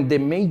when the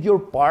major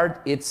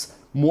part, it's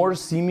more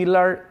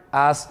similar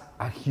as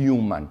a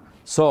human.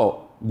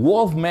 So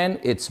wolfman,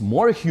 it's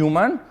more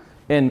human,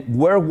 and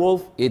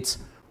werewolf, it's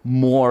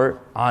more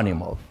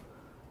animal.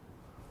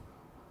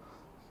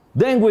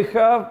 Then we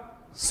have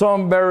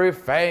some very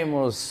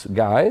famous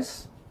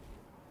guys.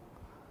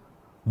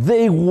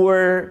 They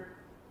were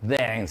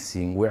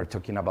dancing. We're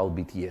talking about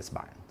BTS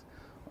band,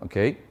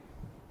 okay?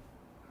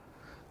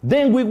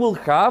 Then we will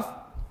have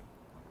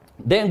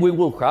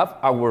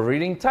our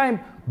reading time,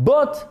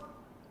 but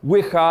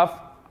we have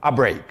a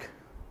break.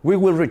 We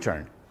will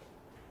return.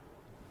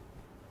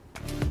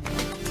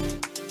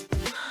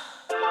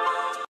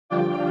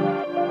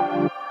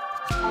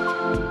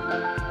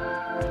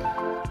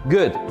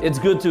 Good, it's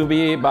good to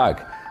be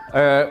back.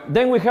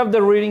 Then we have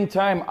the reading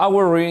time,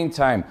 our reading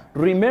time.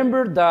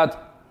 Remember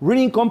that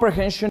reading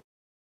comprehension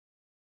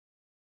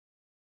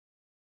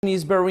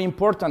is very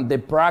important, the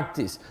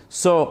practice.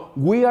 So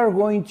we are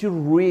going to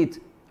read.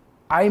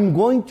 I'm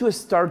going to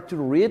start to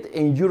read,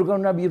 and you're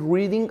going to be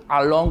reading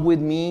along with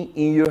me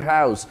in your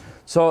house.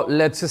 So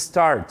let's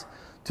start.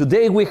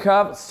 Today we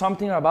have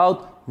something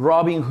about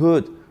Robin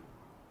Hood.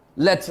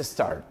 Let's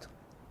start.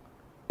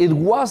 It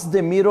was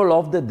the middle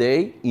of the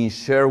day in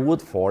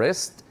Sherwood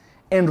Forest,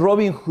 and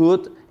Robin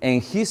Hood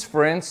and his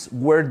friends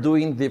were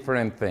doing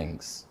different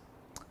things.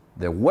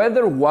 The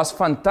weather was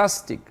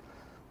fantastic.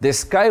 The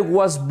sky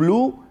was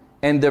blue,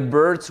 and the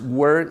birds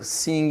were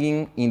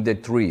singing in the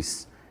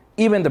trees.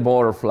 Even the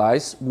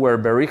butterflies were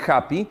very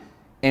happy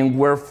and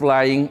were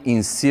flying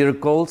in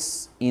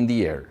circles in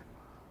the air.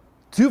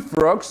 2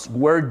 frogs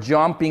were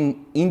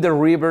jumping in the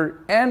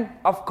river, and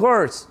of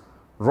course,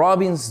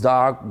 Robin's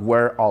dog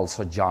were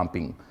also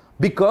jumping,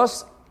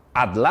 because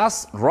at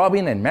last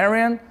Robin and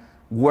Marian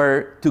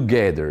were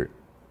together.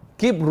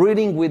 Keep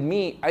reading with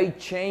me. I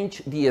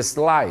changed the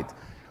slide.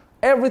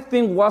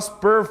 Everything was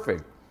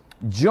perfect.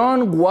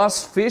 John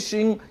was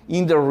fishing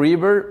in the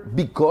river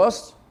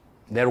because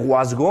There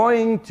was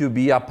going to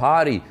be a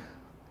party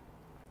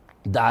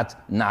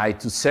that night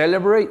to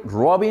celebrate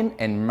Robin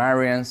and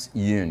Marian's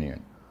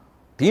union.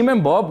 Tim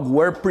and Bob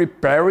were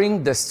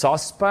preparing the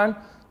saucepan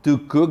to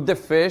cook the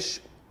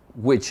fish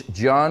which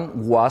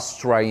John was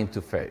trying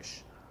to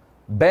fish.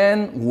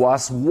 Ben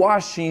was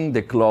washing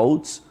the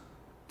clothes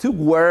to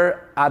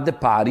wear at the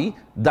party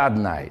that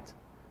night.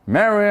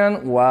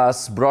 Marian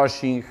was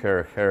brushing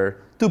her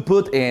hair to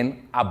put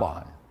in a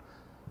bun.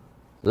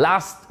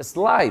 Last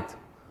slide.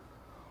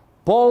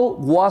 Paul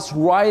was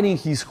riding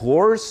his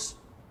horse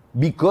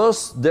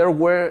because there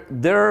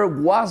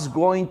was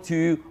going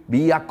to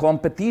be a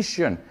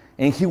competition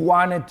and he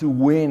wanted to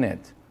win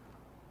it.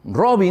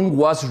 Robin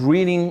was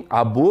reading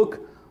a book,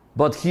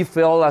 but he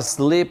fell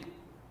asleep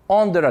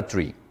under a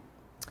tree.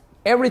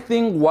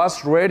 Everything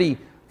was ready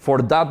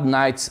for that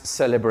night's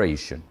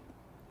celebration.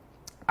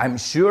 I'm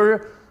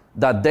sure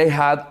that they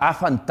had a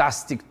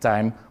fantastic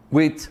time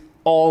with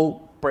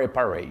all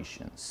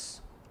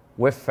preparations.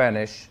 We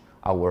finished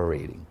our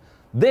reading.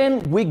 Then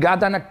we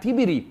got an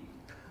activity.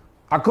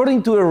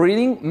 According to the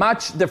reading,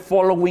 match the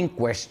following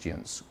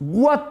questions.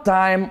 What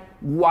time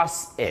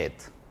was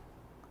it?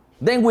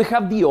 Then we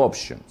have the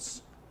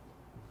options.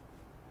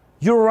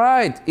 You're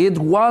right, it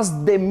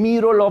was the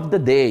middle of the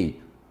day.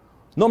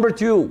 Number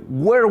 2,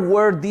 where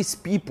were these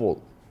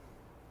people?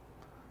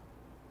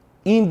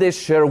 In the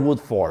Sherwood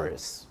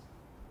Forest.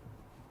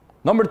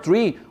 Number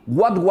 3,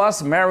 what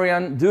was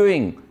Marian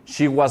doing?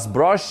 She was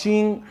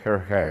brushing her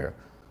hair.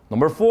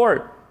 Number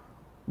 4,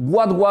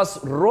 what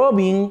was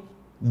Robin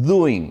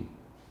doing?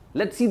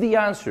 Let's see the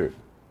answer.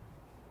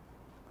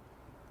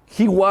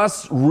 He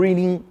was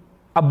reading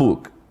a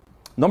book.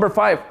 Number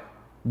 5,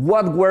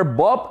 what were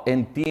Bob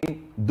and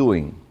Tim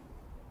doing?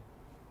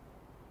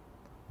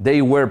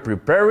 They were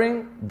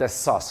preparing the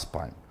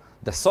saucepan.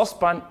 The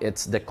saucepan,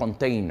 it's the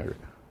container.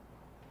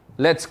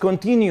 Let's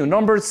continue.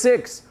 Number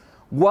 6,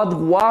 what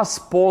was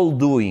Paul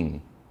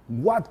doing?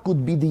 What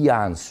could be the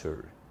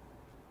answer?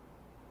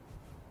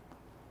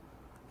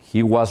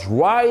 He was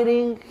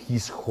riding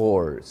his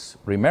horse.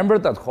 Remember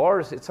that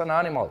horse, it's an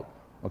animal,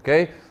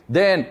 okay?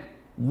 Then,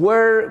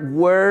 where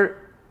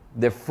were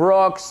the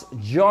frogs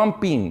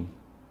jumping?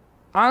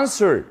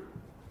 Answer,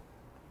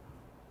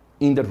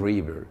 in the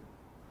river.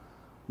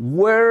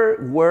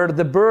 Where were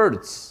the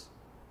birds?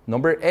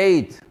 Number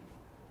 8,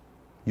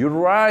 you're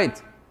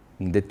right,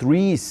 in the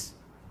trees.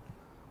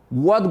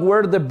 What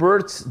were the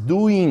birds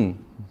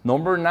doing?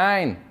 Number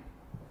 9,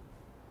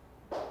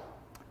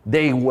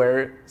 they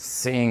were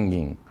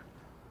singing.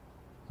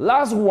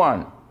 Last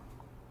one,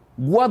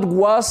 what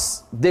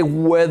was the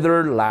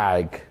weather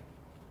like?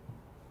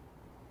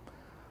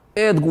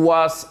 It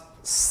was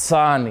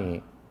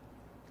sunny.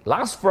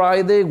 Last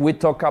Friday, we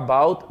talked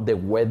about the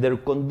weather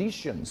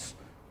conditions.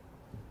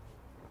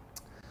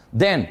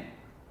 Then,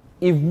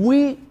 if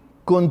we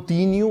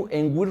continue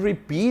and we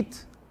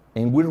repeat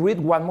and we read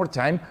one more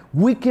time,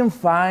 we can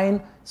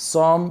find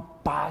some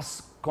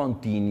past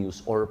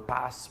continuous or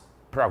past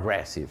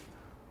progressive.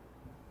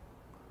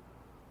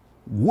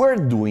 We're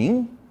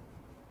doing,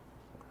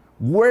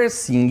 we're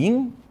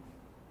singing,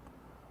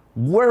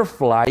 we're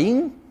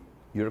flying,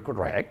 you're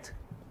correct,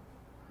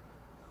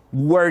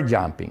 we're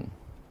jumping.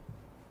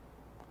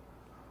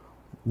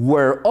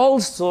 We're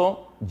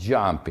also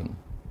jumping.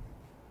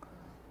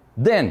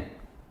 Then,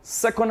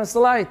 second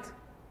slide,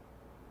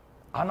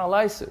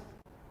 analyze it.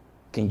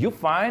 Can you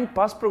find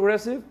past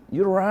progressive?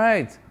 You're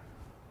right.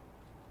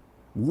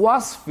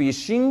 Was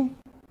fishing,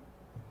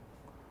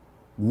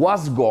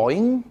 was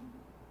going,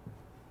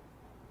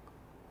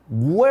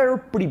 were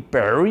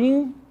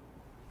preparing,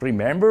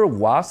 remember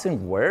was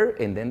and were,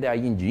 and then the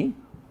ing,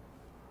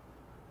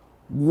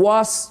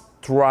 was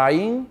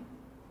trying,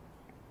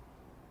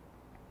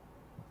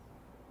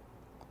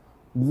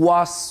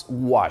 was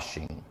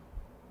washing.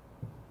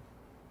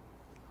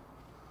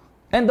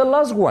 And the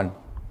last one,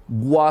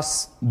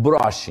 was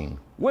brushing.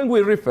 When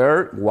we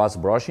refer, was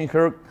brushing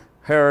her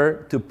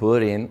hair to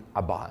put in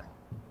a bun.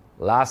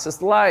 Last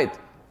slide,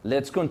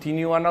 let's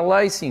continue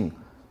analyzing.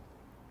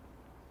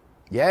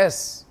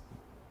 Yes,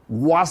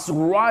 was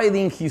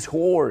riding his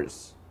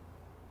horse,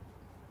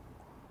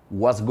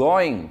 was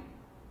going,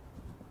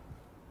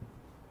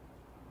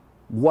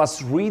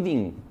 was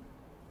reading.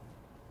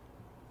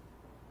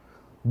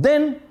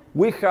 Then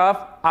we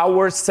have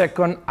our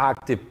second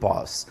active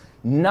pause.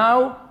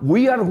 Now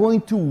we are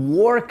going to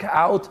work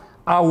out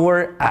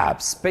our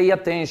abs. Pay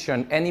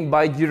attention and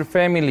invite your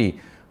family.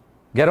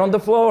 Get on the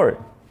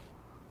floor.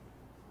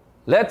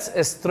 Let's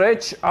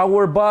stretch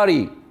our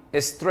body.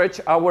 Stretch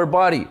our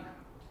body.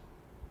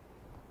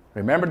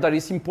 Remember that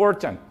it's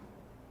important.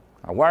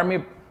 A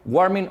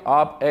warming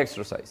up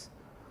exercise.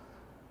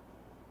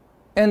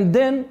 And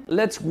then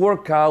let's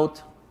work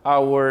out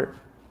our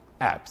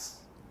abs.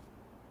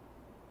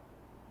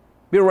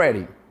 Be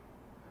ready.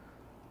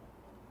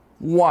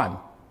 1,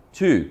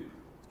 2,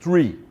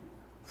 3,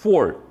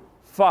 4,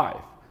 5.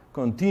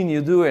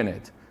 Continue doing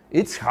it.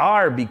 It's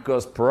hard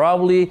because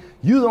probably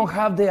you don't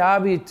have the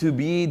habit to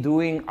be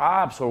doing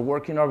apps or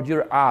working on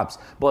your apps,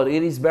 but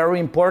it is very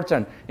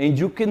important and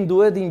you can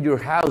do it in your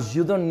house.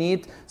 You don't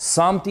need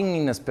something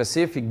in a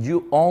specific.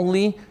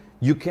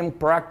 You can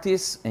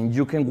practice and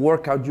you can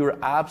work out your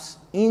apps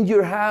in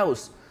your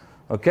house,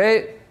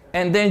 okay?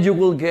 And then you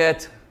will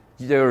get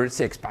your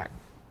six-pack.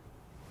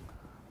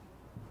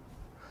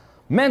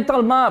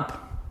 Mental map.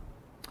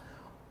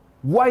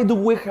 Why do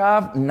we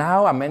have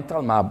now a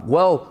mental map?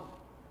 Well,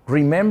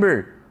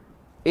 remember,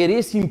 it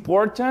is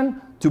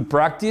important to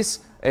practice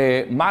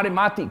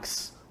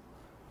mathematics.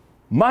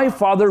 My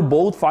father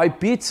bought 5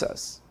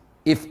 pizzas.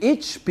 If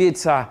each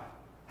pizza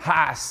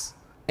has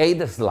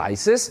 8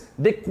 slices,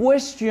 the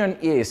question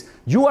is,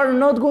 you are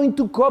not going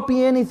to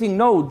copy anything.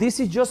 No, this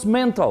is just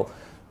mental.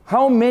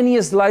 How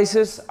many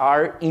slices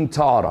are in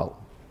total?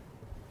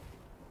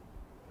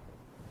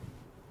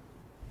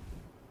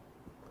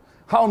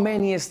 How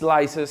many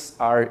slices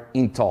are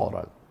in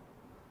total?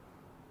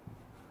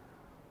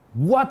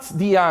 What's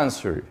the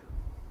answer?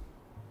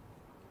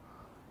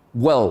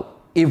 Well,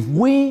 if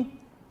we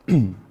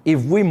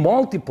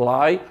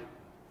multiply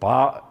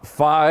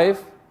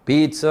 5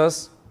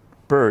 pizzas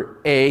per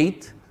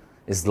 8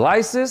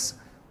 slices,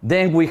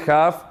 then we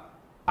have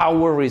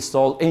our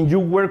result. And you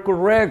were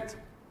correct.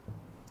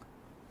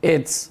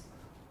 It's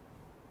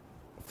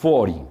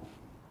 40.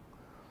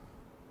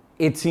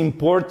 It's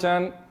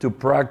important to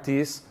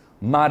practice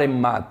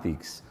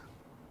mathematics.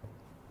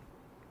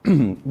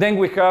 Then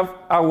we have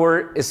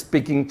our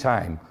speaking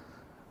time.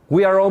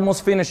 We are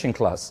almost finishing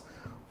class.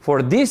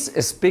 For this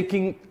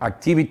speaking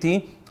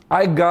activity,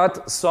 I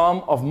got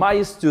some of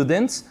my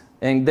students,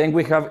 and then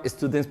we have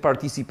students'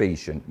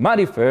 participation.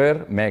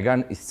 Marifer,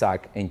 Megan,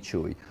 Isaac, and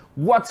Chuy.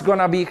 What's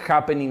gonna be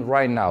happening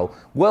right now?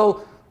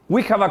 Well,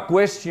 we have a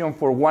question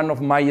for one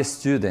of my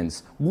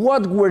students.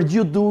 What were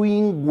you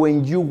doing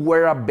when you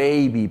were a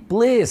baby?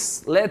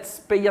 Please, let's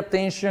pay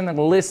attention and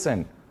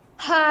listen.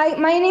 Hi,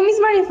 my name is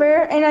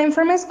Marifer and I'm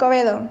from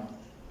Escobedo.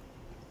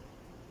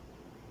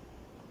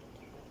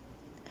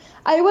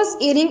 I was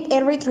eating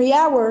every 3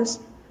 hours.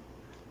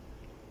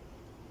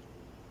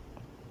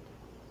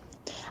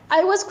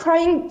 I was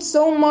crying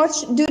so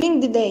much during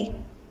the day.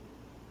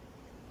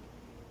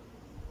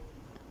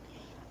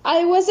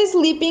 I was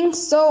sleeping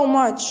so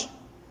much.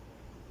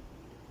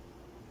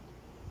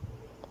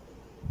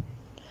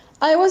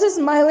 I was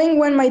smiling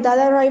when my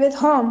dad arrived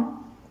home.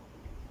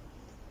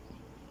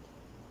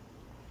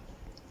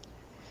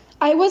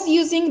 I was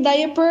using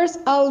diapers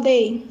all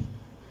day.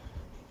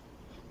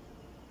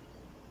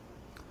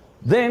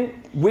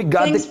 Then we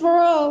got Thanks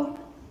for all.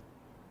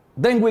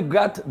 Then we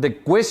got the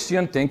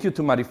question, thank you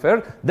to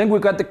Marifer. Then we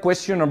got the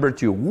question number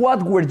 2.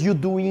 What were you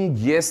doing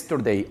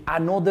yesterday?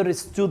 Another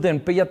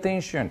student, pay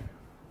attention.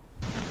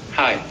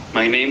 Hi,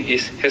 my name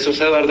is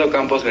Jesus Eduardo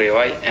Campos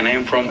Garibay and I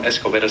am from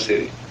Escobedo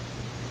City.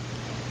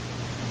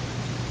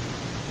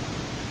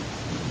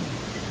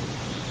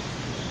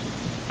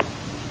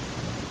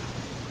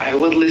 I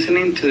was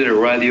listening to the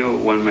radio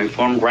when my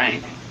phone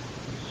rang.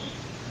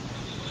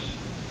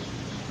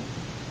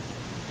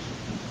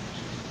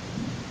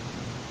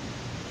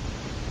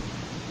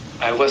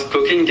 I was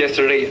cooking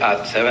yesterday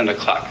at 7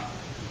 o'clock.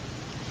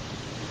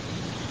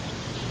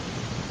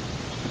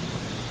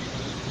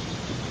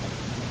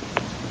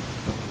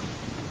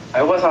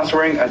 I was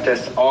answering a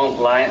test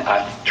online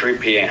at 3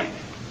 p.m.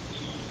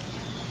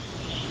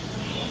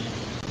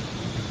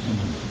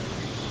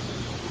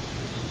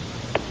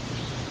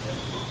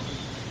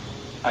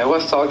 I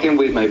was talking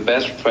with my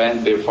best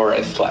friend before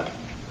I slept.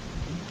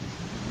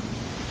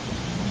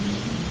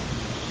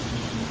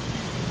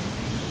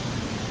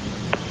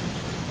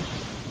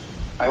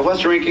 I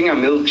was drinking a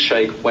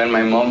milkshake when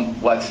my mom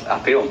watched a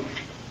film.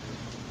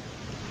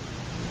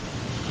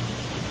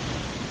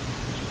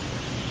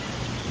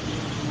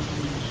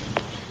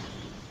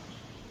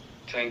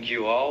 Thank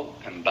you all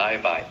and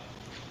bye-bye.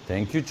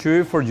 Thank you,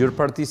 Chu, for your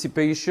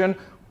participation.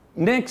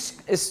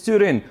 Next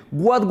student,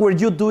 what were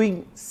you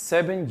doing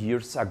 7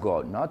 years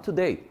ago? Not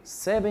today,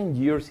 7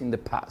 years in the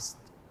past.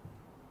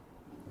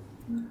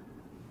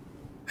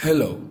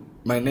 Hello,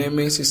 my name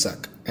is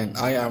Isaac and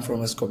I am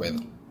from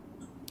Escobedo.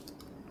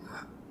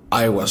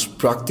 I was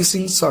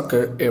practicing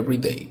soccer every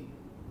day.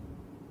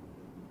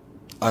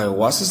 I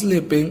was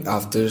sleeping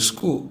after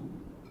school.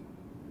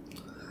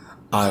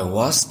 I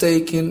was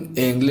taking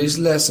English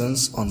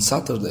lessons on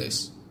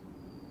Saturdays.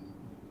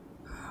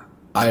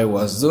 I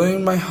was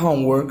doing my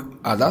homework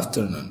at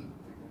afternoon.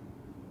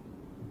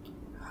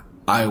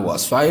 I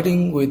was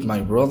fighting with my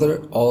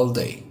brother all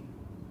day.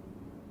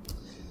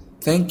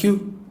 Thank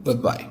you,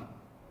 goodbye.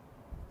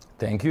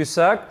 Thank you,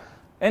 Isaac.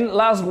 And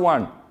last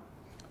one.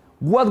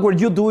 What were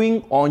you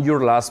doing on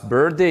your last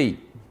birthday?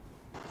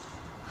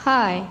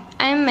 Hi,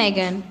 I'm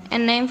Megan,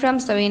 and I'm from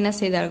Sabinas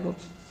Hidalgo.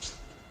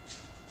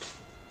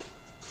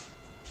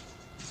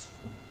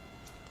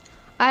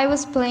 I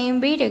was playing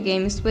video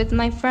games with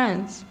my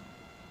friends.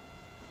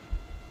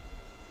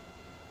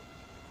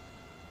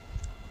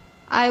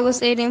 I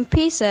was eating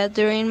pizza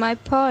during my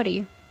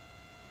party.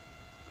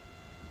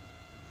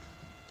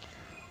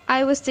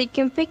 I was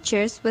taking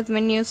pictures with my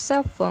new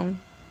cell phone.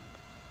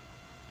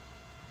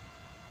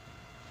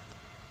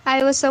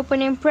 I was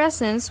opening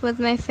presents with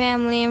my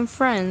family and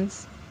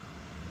friends.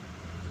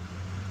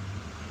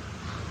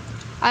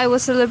 I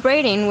was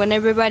celebrating when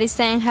everybody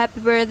sang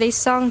happy birthday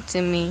song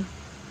to me.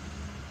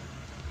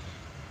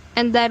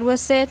 And that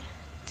was it.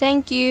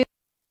 Thank you.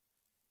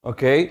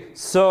 Okay,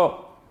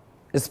 so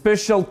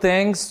special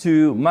thanks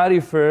to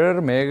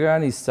Marifer,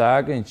 Megan,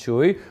 Isaac, and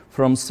Chuy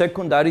from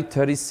Secondary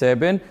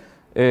 37,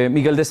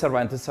 Miguel de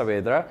Cervantes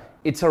Saavedra.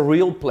 It's a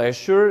real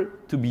pleasure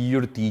to be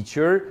your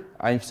teacher.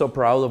 I'm so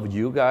proud of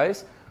you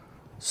guys.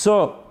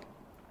 So,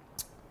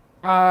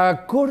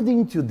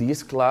 according to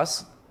this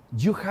class,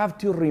 you have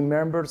to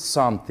remember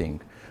something.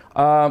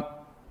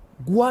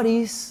 What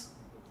is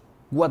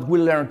what we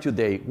learned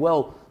today?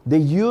 Well, the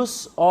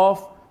use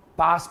of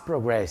past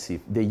progressive,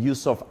 the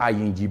use of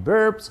ing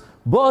verbs,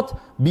 but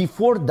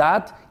before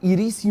that, it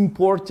is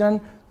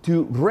important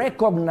to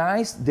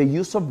recognize the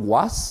use of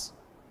was,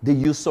 the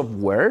use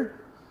of were,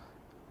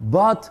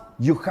 but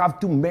you have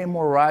to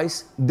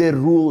memorize the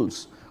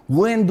rules.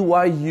 When do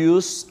I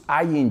use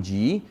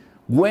ing?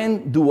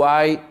 When do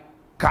I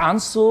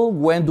cancel?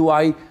 When do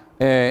I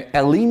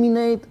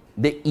eliminate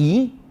the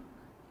E?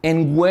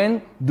 And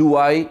when do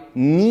I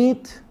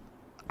need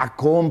a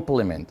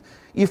complement?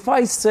 If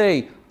I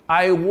say,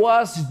 I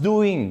was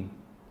doing,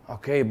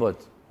 okay,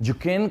 but you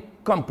can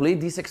complete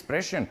this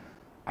expression.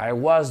 I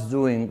was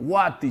doing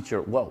what,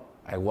 teacher? Well,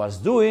 I was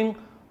doing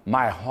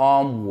my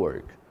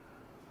homework.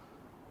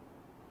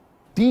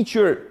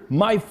 Teacher,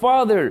 my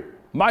father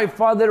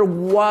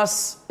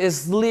was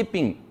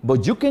sleeping.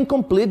 But you can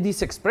complete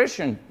this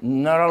expression,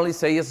 not only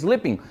say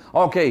sleeping.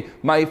 Okay,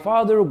 my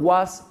father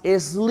was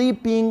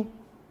sleeping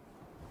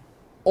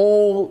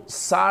all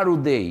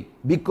Saturday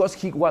because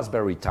he was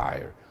very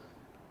tired.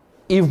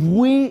 If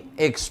we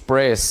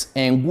express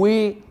and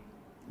we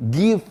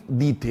give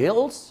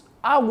details,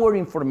 our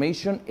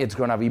information is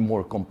gonna be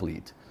more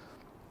complete.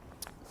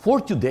 For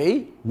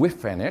today, we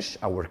finished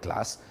our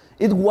class.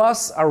 It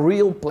was a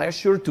real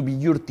pleasure to be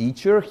your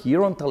teacher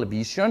here on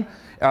television.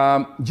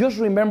 Just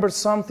remember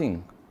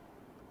something.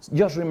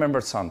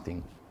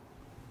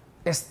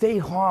 Stay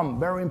home,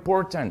 very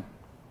important.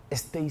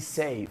 Stay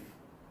safe.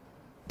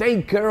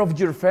 Take care of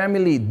your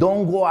family.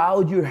 Don't go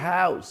out your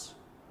house.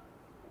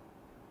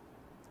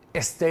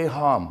 Stay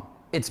home.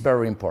 It's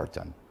very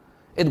important.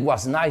 It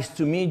was nice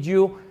to meet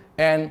you,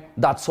 and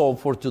that's all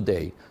for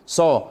today.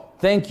 So,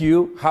 thank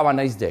you. Have a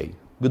nice day.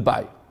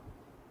 Goodbye.